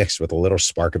sadness mixed with a little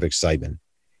spark of excitement.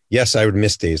 Yes, I would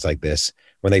miss days like this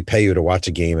when they pay you to watch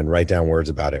a game and write down words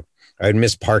about it. I would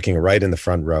miss parking right in the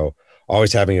front row,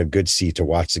 always having a good seat to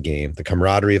watch the game, the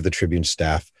camaraderie of the Tribune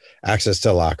staff, access to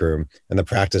the locker room and the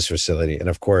practice facility, and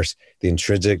of course, the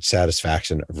intrinsic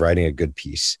satisfaction of writing a good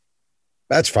piece.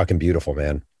 That's fucking beautiful,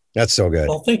 man. That's so good.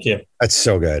 Well, thank you. That's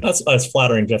so good. That's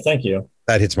flattering, Jeff. Thank you.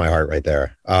 That hits my heart right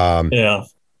there. Yeah.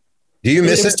 Do you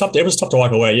miss it? It was tough to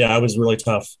walk away. Yeah, it was really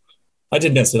tough. I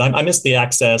did miss it. I missed the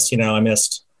access. I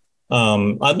missed,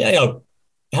 having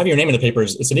your name in the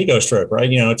papers. It's an ego stroke, right?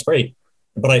 It's great.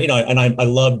 But I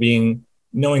love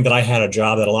knowing that I had a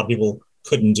job that a lot of people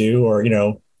couldn't do, or,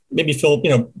 maybe feel,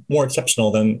 more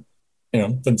exceptional than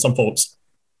some folks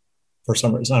for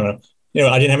some reason. I don't know.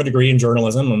 I didn't have a degree in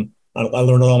journalism, and I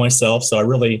learned it all myself. So I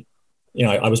really,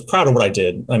 I was proud of what I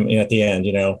did. I mean, at the end,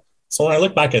 so when I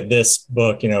look back at this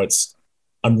book,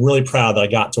 I'm really proud that I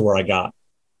got to where I got,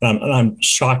 and I'm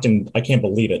shocked and I can't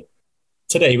believe it.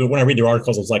 Today, when I read the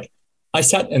articles, it's like I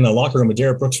sat in the locker room with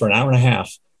Garrett Brooks for an hour and a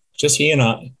half, just he and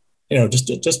I,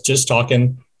 just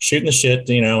talking, shooting the shit,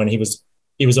 and he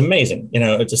was amazing.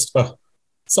 It just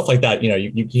stuff like that.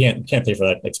 You can't pay for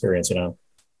that experience.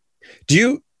 Do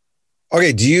you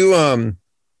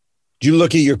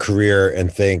look at your career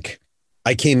and think,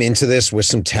 I came into this with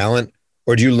some talent?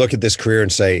 Or do you look at this career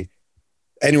and say,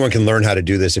 anyone can learn how to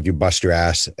do this if you bust your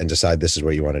ass and decide this is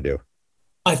what you want to do?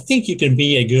 I think you can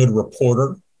be a good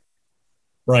reporter,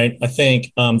 right? I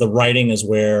think the writing is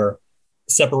where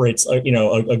separates, a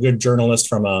good journalist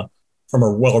from a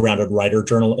well-rounded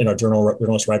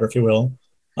journalist writer, if you will.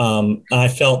 And I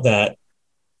felt that,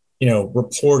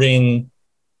 reporting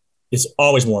is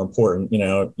always more important.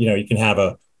 You can have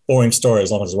a boring story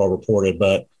as long as it's well reported,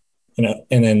 but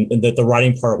and then the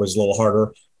writing part was a little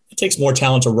harder. It takes more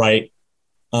talent to write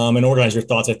and organize your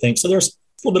thoughts, I think. So there's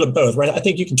a little bit of both, right? I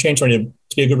think you can change to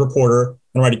be a good reporter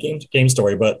and write a game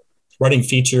story, but writing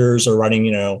features or writing,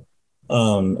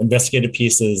 investigative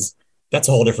pieces, that's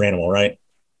a whole different animal, right?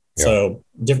 Yeah. So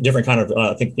different kind of,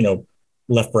 I think,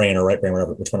 left brain or right brain,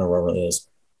 whatever it is.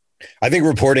 I think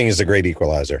reporting is a great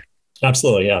equalizer.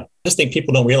 Absolutely, yeah. I just think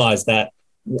people don't realize that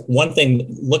one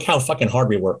thing, look how fucking hard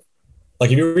we work. Like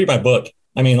if you read my book,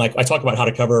 I mean, like I talk about how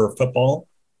to cover football.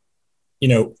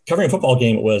 covering a football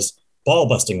game, it was ball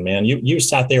busting, man. You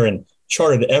sat there and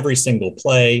charted every single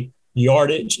play,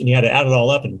 yardage, and you had to add it all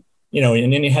up, and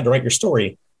and then you had to write your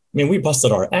story. I mean, we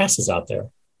busted our asses out there.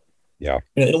 Yeah.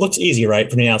 And it looks easy, right?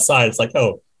 From the outside, it's like,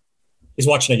 oh, he's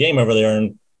watching a game over there,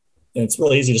 and it's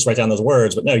really easy to just write down those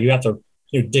words. But no, you have to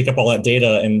dig up all that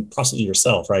data and process it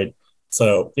yourself, right?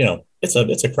 So,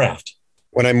 it's a craft.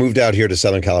 When I moved out here to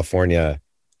Southern California,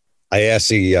 I asked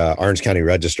the Orange County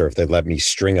Register if they'd let me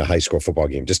string a high school football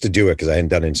game just to do it because I hadn't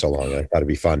done it in so long. And I thought it'd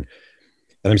be fun.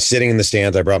 And I'm sitting in the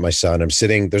stands. I brought my son.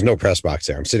 There's no press box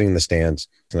there. I'm sitting in the stands.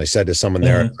 And I said to someone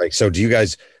there, like, so do you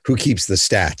guys, who keeps the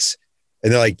stats?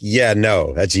 And they're like, yeah,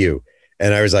 no, that's you.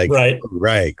 And I was like,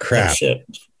 right, crap. Oh, shit.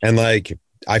 And like,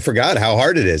 I forgot how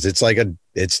hard it is. It's like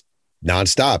it's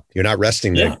nonstop. You're not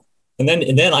resting there. Yeah.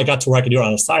 And then I got to where I could do it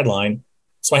on the sideline.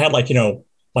 So I had my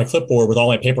clipboard with all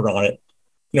my paper on it,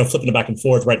 flipping it back and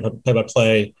forth, writing play by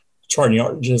play, charting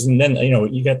yardages. And then,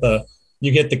 you get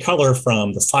the color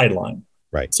from the sideline.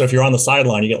 Right. So if you're on the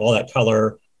sideline, you get all that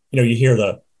color, you hear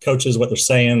the coaches, what they're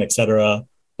saying, et cetera.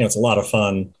 It's a lot of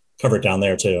fun. Cover it down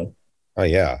there too. Oh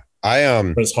yeah.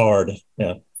 But it's hard.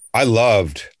 Yeah. I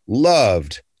loved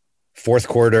fourth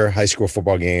quarter high school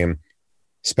football game,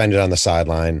 spend it on the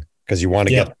sideline because you want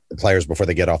to get the players before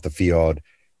they get off the field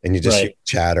and you just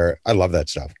chatter. I love that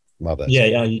stuff. Love that. Yeah.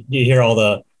 Yeah. You hear all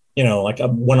the,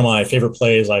 one of my favorite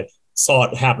plays, I saw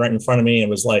it happen right in front of me. And it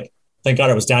was like, thank God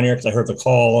I was down here because I heard the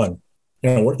call and,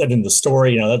 work that into the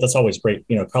story. That's always great,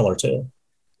 color too.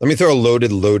 Let me throw a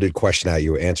loaded question at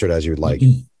you. Answer it as you'd like.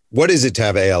 Mm-hmm. What is it to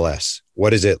have ALS?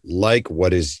 What is it like?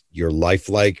 What is your life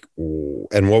like?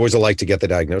 And what was it like to get the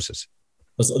diagnosis?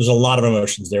 There's a lot of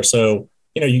emotions there. So,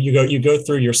 you go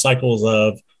through your cycles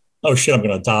of, oh shit, I'm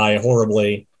going to die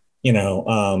horribly.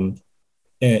 In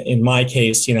my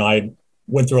case, I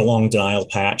went through a long denial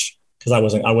patch because I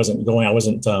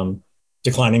wasn't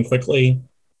declining quickly.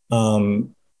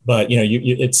 But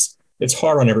it's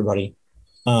hard on everybody.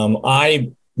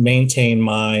 I maintain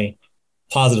my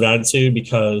positive attitude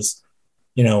because,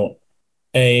 I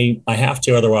have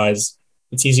to, otherwise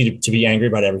it's easy to be angry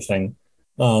about everything.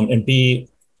 And B,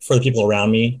 for the people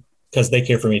around me, because they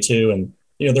care for me too. And,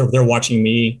 they're watching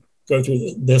me go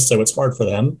through this. So it's hard for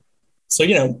them. So,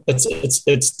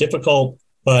 it's difficult,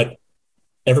 but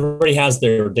everybody has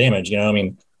their damage.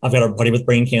 I've got a buddy with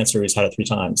brain cancer who's had it 3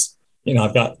 times.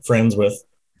 I've got friends with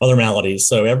other maladies.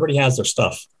 So everybody has their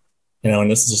stuff,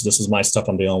 and this is my stuff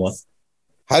I'm dealing with.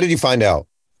 How did you find out?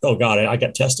 Oh God, I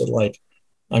got tested. I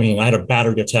had a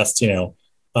battery of tests,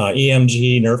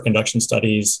 EMG, nerve conduction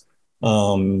studies.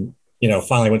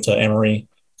 Finally went to Emory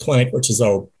Clinic, which is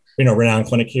a, renowned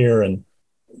clinic here. And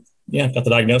got the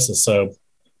diagnosis. So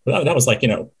that was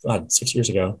 6 years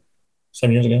ago,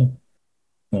 7 years ago.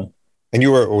 Yeah.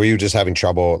 And were you just having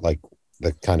trouble, like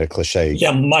the kind of cliche?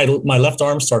 Yeah. My left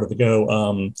arm started to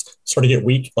get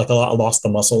weak. I lost the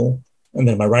muscle, and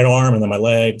then my right arm and then my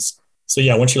legs. So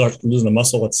yeah, once you start losing the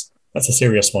muscle, that's a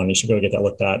serious one. You should go get that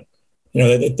looked at.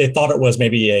 They thought it was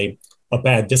maybe a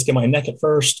bad disc in my neck at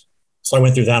first. So I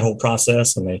went through that whole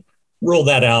process and they ruled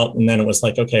that out. And then it was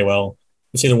like, okay, well,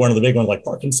 it's either one of the big ones like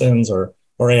Parkinson's or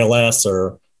ALS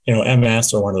or,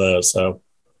 MS or one of those. So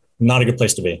not a good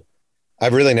place to be.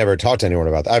 I've really never talked to anyone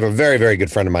about that. I have a very, very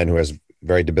good friend of mine who has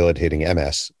very debilitating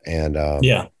MS. And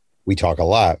we talk a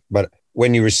lot. But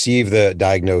when you receive the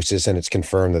diagnosis and it's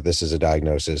confirmed that this is a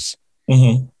diagnosis,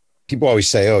 mm-hmm. people always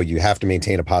say, oh, you have to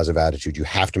maintain a positive attitude. You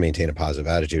have to maintain a positive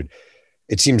attitude.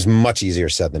 It seems much easier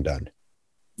said than done.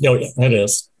 Yeah, it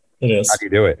is. It is. How do you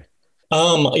do it?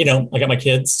 I got my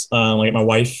kids. I got my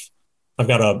wife. I've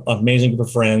got an amazing group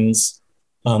of friends.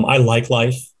 I like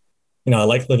life. I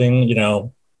like living.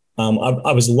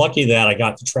 I was lucky that I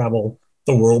got to travel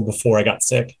the world before I got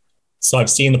sick. So I've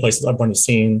seen the places I've wanted to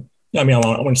see. I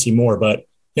want to see more, but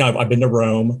I've been to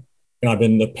Rome, I've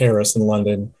been to Paris and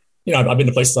London. I've been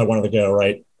to places I wanted to go,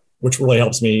 right? Which really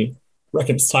helps me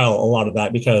reconcile a lot of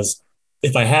that, because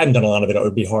if I hadn't done a lot of it, it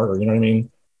would be harder. You know what I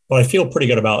mean? But I feel pretty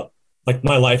good about,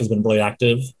 my life has been really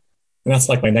active, and that's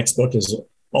my next book is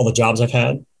all the jobs I've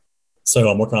had. So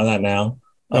I'm working on that now.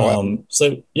 Oh, wow.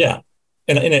 So yeah.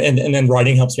 And then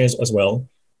writing helps me as well.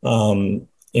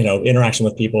 Interaction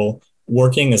with people,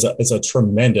 working is a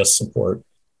tremendous support.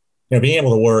 Being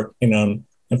able to work, and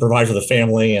provide for the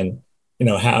family and,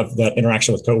 have that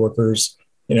interaction with coworkers,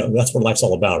 that's what life's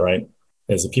all about, right?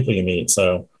 Is the people you meet.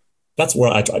 So that's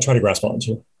where I try to grasp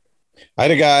onto. I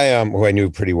had a guy who I knew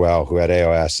pretty well who had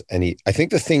ALS, and I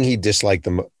think the thing he disliked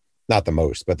not the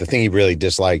most, but the thing he really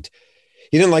disliked,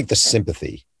 he didn't like the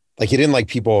sympathy. He didn't like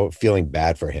people feeling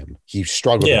bad for him. He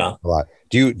struggled with it a lot.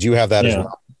 Do you have that as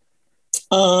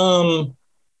well?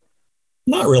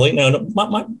 Not really. No,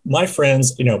 no. My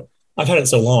friends, I've had it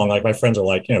so long. Like my friends are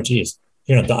like, geez,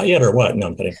 you're gonna die yet or what? No,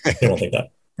 I'm kidding. They don't think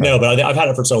that. No, but I've had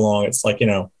it for so long. It's like,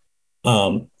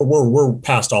 we're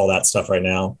past all that stuff right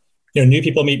now. New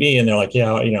people meet me and they're like,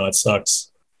 yeah, it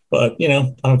sucks, but I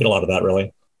don't get a lot of that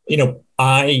really.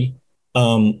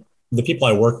 The people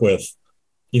I work with,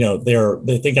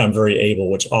 they think I'm very able,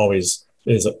 which always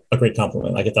is a great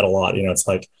compliment. I get that a lot. It's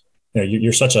like,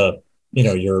 you're such a,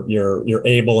 you're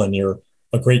able and you're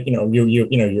a great,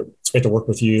 it's great to work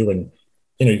with you and,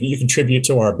 you contribute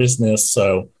to our business.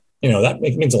 So, that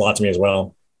means a lot to me as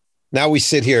well. Now we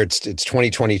sit here, it's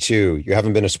 2022. You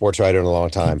haven't been a sports writer in a long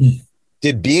time.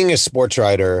 Did being a sports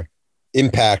writer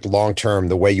impact long-term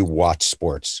the way you watch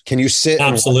sports? Can you sit?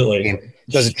 Absolutely.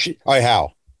 Does it? All right,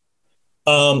 how?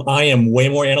 I am way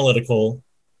more analytical.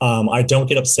 I don't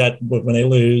get upset when they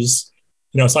lose.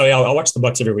 So I watch the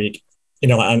Bucks every week.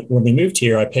 When we moved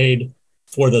here, I paid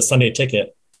for the Sunday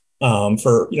ticket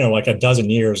for like a dozen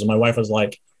years, and my wife was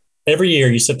like, every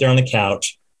year you sit there on the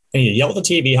couch and you yell at the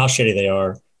TV how shitty they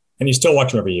are, and you still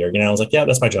watch them every year. I was like, yeah,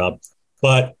 that's my job.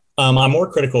 But I'm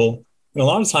more critical. And a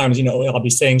lot of times, I'll be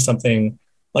saying something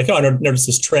like, oh, I noticed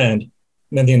this trend,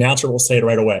 and then the announcer will say it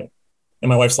right away. And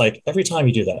my wife's like, every time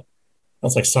you do that. I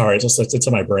was like, sorry, it's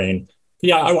in my brain. But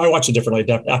yeah, I watch it differently.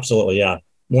 Absolutely, yeah.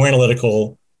 More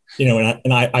analytical,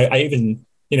 and I even,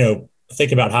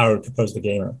 think about how I would propose the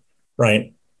gamer,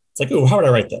 right? It's like, oh, how would I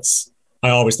write this? I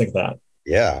always think that.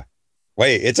 Yeah.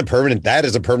 Wait, that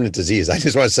is a permanent disease. I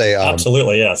just want to say.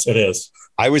 Absolutely, yes, it is.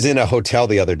 I was in a hotel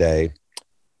the other day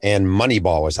and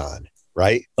Moneyball was on,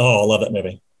 right? Oh, I love that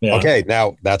movie. Yeah. Okay,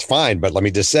 now that's fine. But let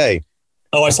me just say.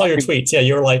 Oh, I saw your tweets. Yeah,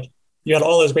 you were like, you had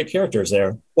all those great characters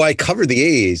there. Well, I covered the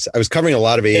A's. I was covering a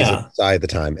lot of A's at the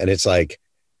time. And it's like,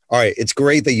 all right, it's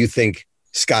great that you think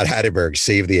Scott Hatteberg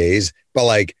saved the A's, but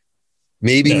like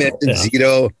maybe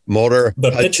Zito, Mulder,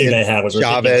 the pitching they had was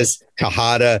Chavez,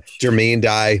 Tejada, Jermaine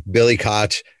Dye, Billy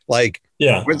Koch. Like,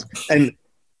 yeah. And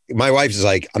my wife is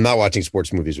like, I'm not watching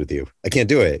sports movies with you. I can't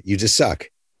do it. You just suck.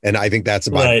 And I think that's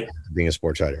about being a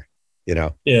sports writer,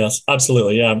 Yes,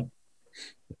 absolutely. Yeah.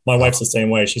 My wife's the same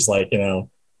way. She's like,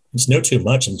 just know too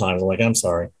much sometimes. I'm like, I'm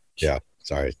sorry. Yeah.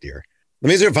 Sorry, dear. Let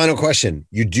me ask you a final question.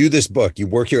 You do this book, you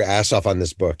work your ass off on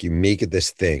this book, you make it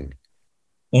this thing.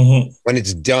 Mm-hmm. When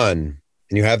it's done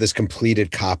and you have this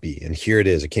completed copy and here it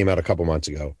is, it came out a couple months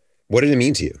ago. What did it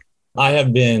mean to you? I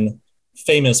have been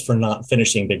famous for not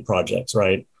finishing big projects,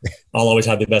 right? I'll always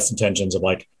have the best intentions of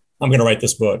like, I'm going to write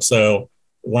this book. So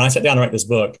when I sat down to write this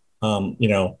book,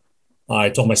 I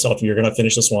told myself, you're going to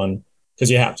finish this one because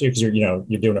you have to, because you're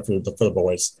doing it for the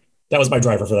boys. That was my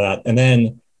driver for that. And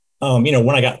then,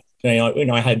 when I got,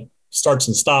 I had starts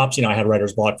and stops, I had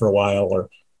writer's block for a while, or,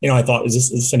 I thought, is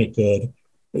this any good?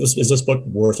 Is this book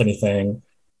worth anything?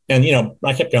 And,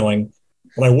 I kept going,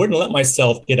 but I wouldn't let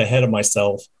myself get ahead of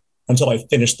myself until I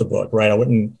finished the book, right? I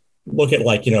wouldn't look at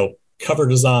like, cover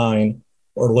design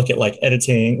or look at like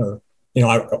editing or,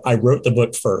 I wrote the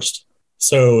book first.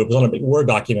 So it was on a big Word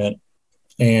document.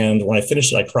 And when I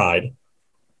finished it, I cried.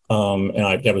 And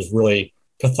that was really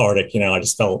cathartic. I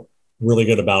just felt really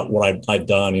good about what I'd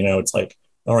done. It's like,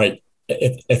 all right,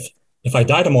 if I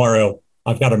die tomorrow,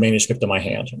 I've got a manuscript in my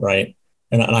hand, right?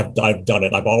 And I've done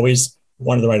it. I've always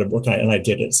wanted to write a book, and I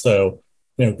did it. So,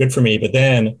 good for me. But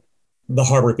then the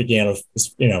hard work began of,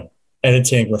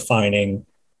 editing, refining,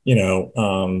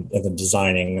 and then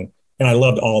designing. And I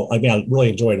loved I really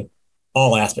enjoyed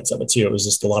all aspects of it too. It was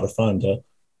just a lot of fun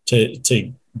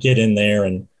to get in there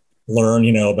and learn,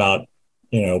 about,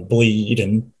 bleed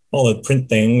and all the print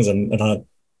things. And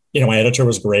my editor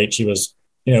was great. She was,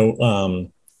 I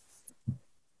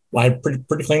had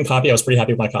pretty clean copy. I was pretty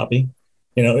happy with my copy.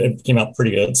 It came out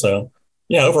pretty good. So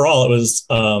yeah, overall, it was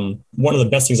one of the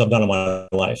best things I've done in my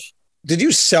life. Did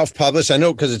you self-publish? I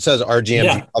know because it says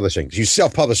RGM Publishing. You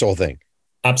self-publish the whole thing?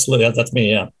 Absolutely. That's me.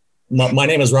 Yeah. My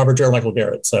name is Robert Gerald Michael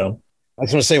Garrett. So I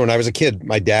was going to say, when I was a kid,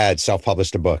 my dad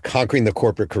self-published a book, Conquering the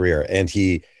Corporate Career, and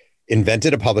he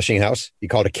invented a publishing house. He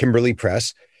called it Kimberly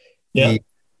Press. Yeah. He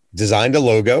designed a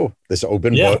logo, this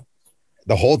open book,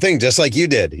 the whole thing, just like you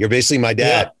did. You're basically my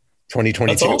dad,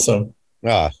 2022. That's awesome.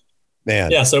 Ah,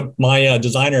 man. Yeah. So my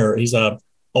designer, he's a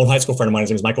old high school friend of mine.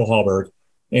 His name is Michael Hallberg,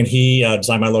 and he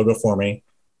designed my logo for me.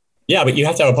 Yeah, but you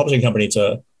have to have a publishing company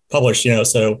to publish,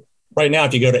 So right now,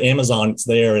 if you go to Amazon, it's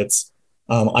there. It's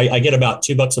I get about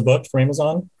 $2 a book from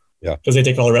Amazon. Yeah. Because they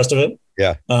take all the rest of it.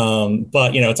 Yeah.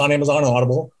 But it's on Amazon and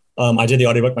Audible. I did the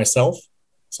audiobook myself.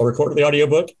 So I recorded the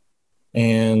audiobook,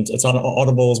 and it's on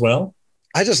Audible as well.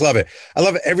 I just love it. I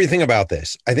love everything about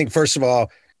this. I think, first of all,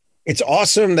 It's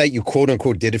awesome that you quote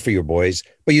unquote did it for your boys,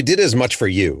 but you did as much for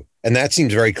you. And that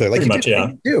seems very clear. Like Pretty you much, did yeah.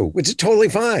 what you do, which is totally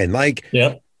fine. Like,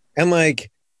 Yeah. and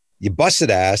like you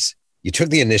busted ass, you took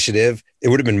the initiative. It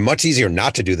would have been much easier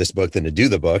not to do this book than to do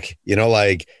the book. You know,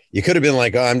 like you could have been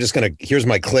like, oh, I'm just going to, here's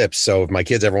my clips. So if my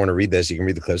kids ever want to read this, you can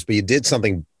read the clips, but you did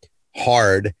something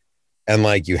hard and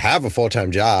like you have a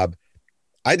full-time job.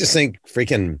 I just think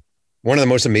freaking one of the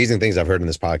most amazing things I've heard in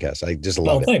this podcast. I just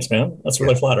love it. Thanks, man. That's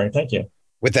really flattering. Thank you.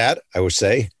 With that, I would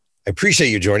say I appreciate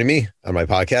you joining me on my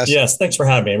podcast. Yes, thanks for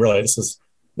having me. Really, this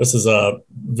is a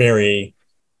very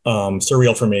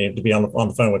surreal for me to be on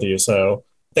the phone with you. So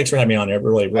thanks for having me on here.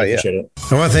 Really appreciate it.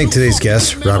 I want to thank today's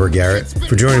guest, Robert Garrett,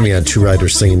 for joining me on Two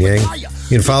Writers Slinging Yang.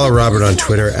 You can follow Robert on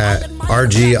Twitter at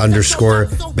RG_bang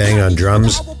on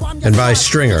drums and buy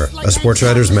Stringer, a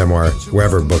sportswriter's memoir,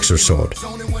 wherever books are sold.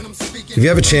 If you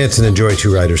have a chance and enjoy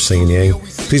Two Writers Slinging Yang,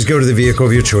 please go to the vehicle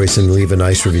of your choice and leave a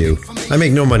nice review. I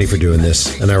make no money for doing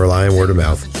this, and I rely on word of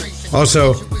mouth.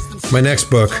 Also, my next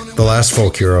book, The Last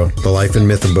Folk Hero, The Life and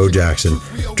Myth of Bo Jackson,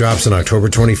 drops on October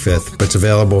 25th, but it's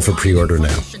available for pre-order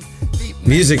now.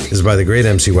 Music is by the great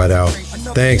MC White Owl.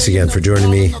 Thanks again for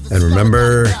joining me, and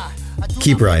remember,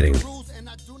 keep writing.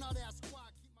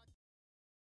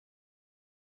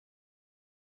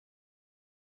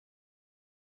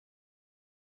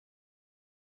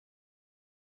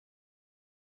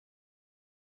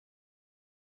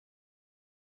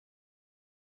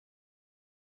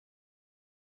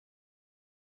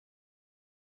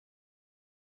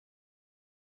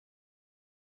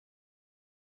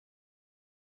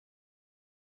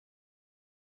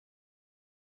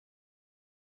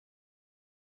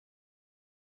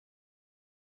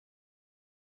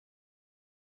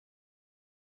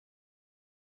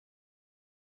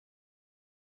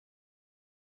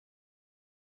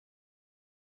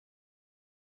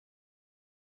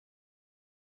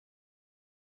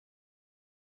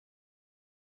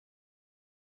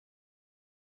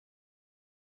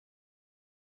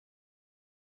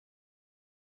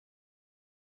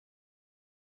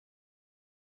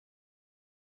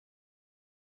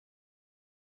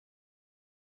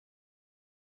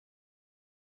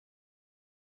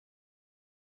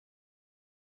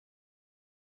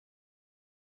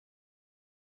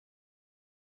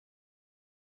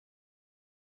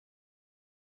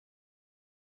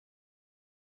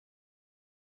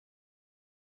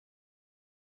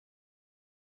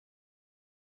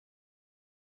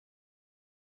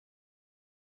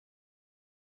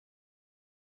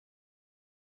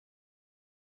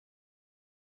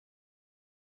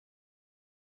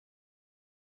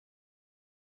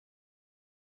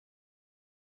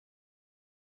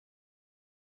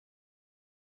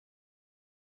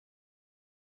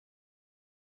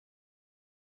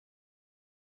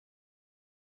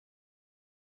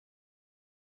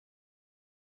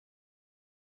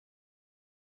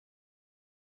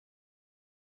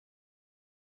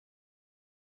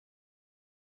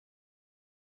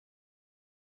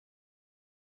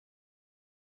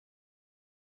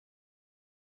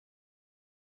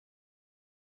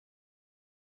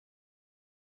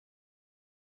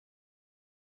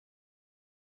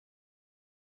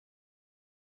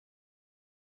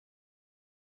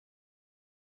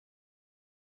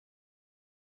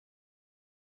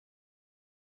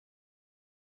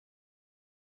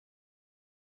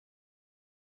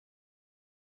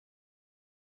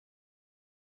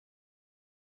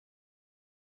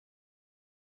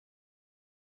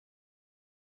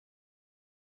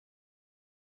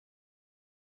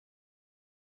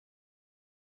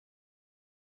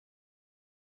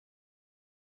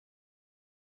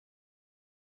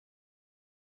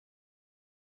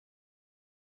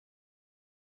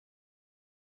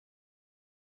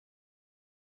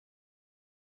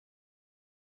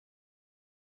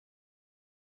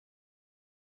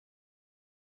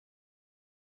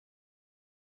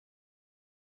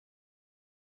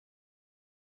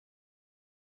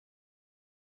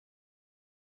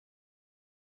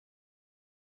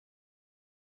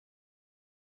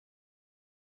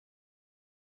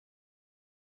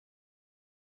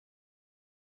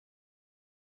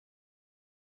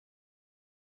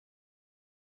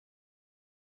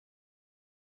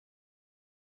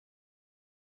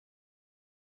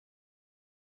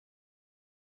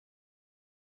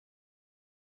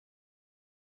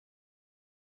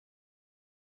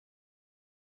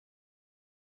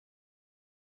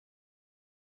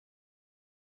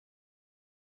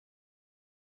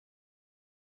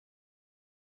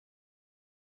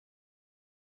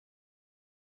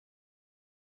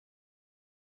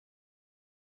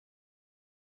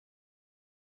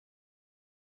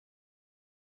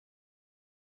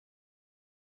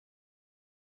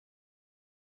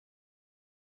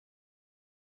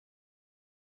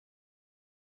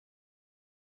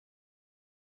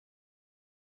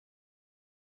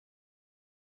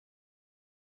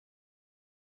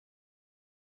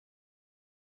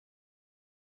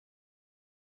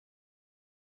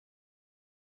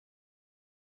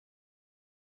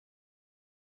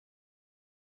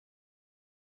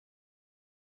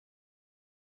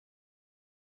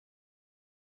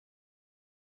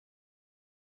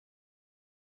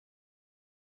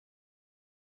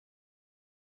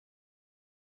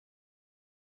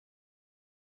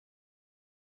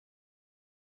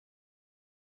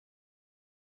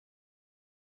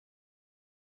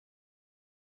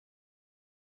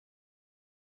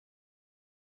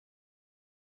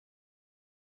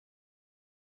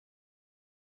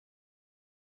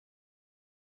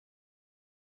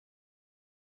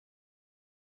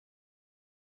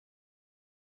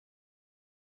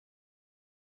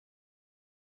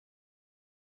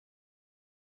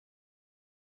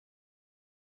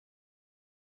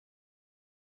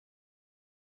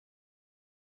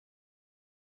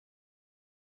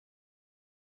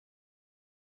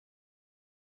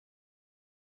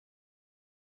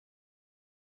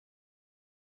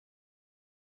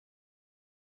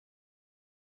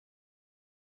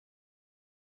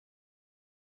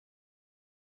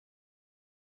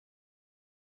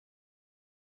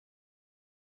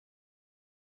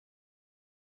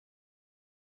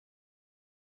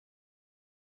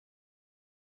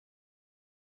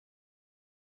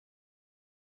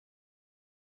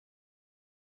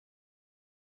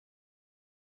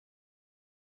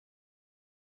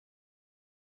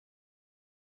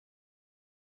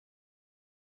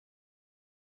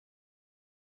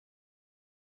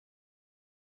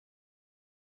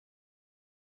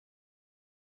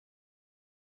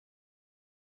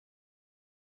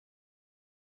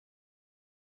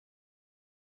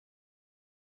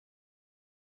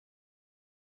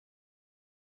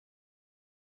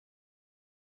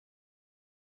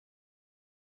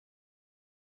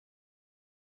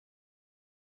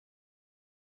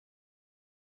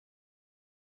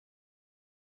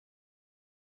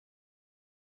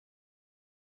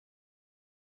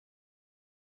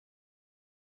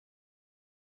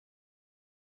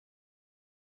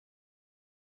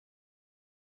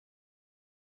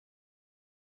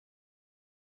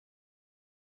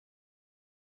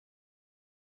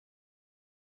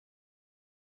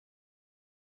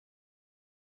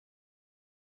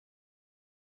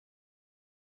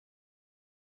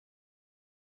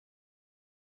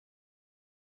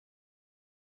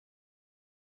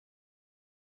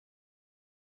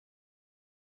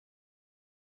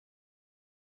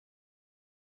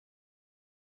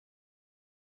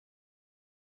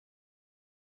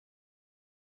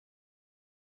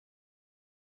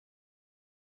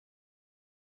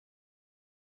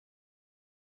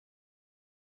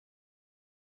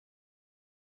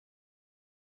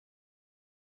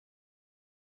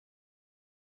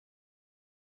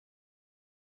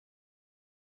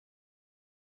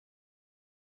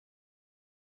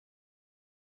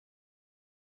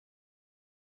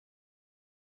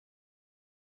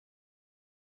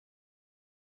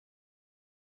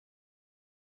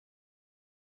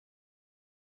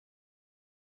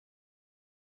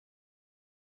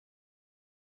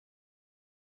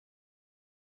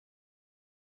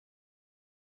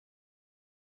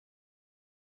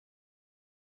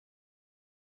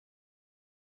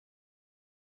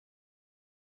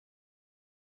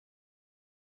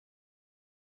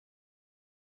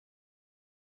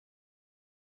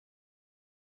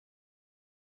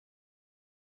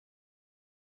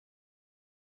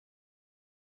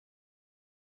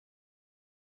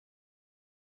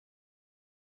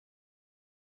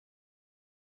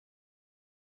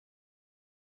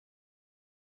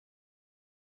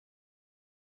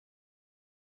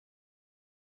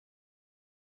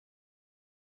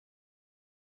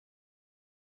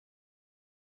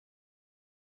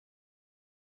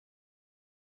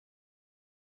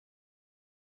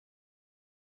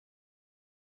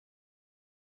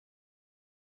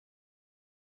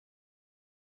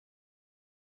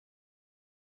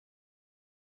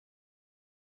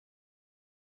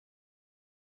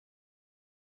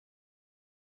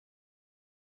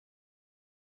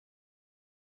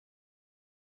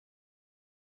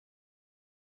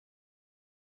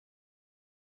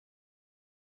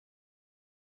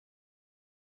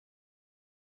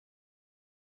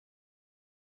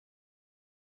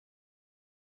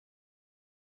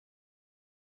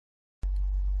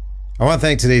 I want to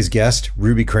thank today's guest,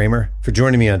 Ruby Kramer, for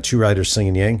joining me on Two Writers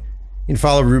Slinging Yang. You can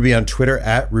follow Ruby on Twitter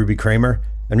at Ruby Kramer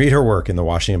and read her work in the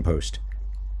Washington Post.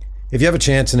 If you have a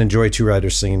chance and enjoy Two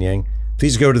Writers Slinging Yang,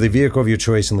 please go to the vehicle of your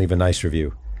choice and leave a nice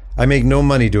review. I make no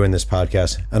money doing this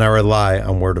podcast, and I rely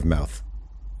on word of mouth.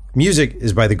 Music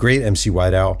is by the great MC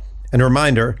White Owl. And a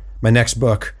reminder, my next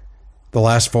book, The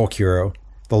Last Folk Hero,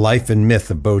 The Life and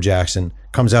Myth of Bo Jackson,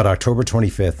 comes out October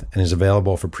 25th and is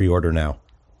available for pre-order now.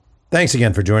 Thanks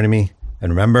again for joining me,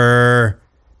 and remember,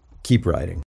 keep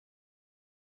writing.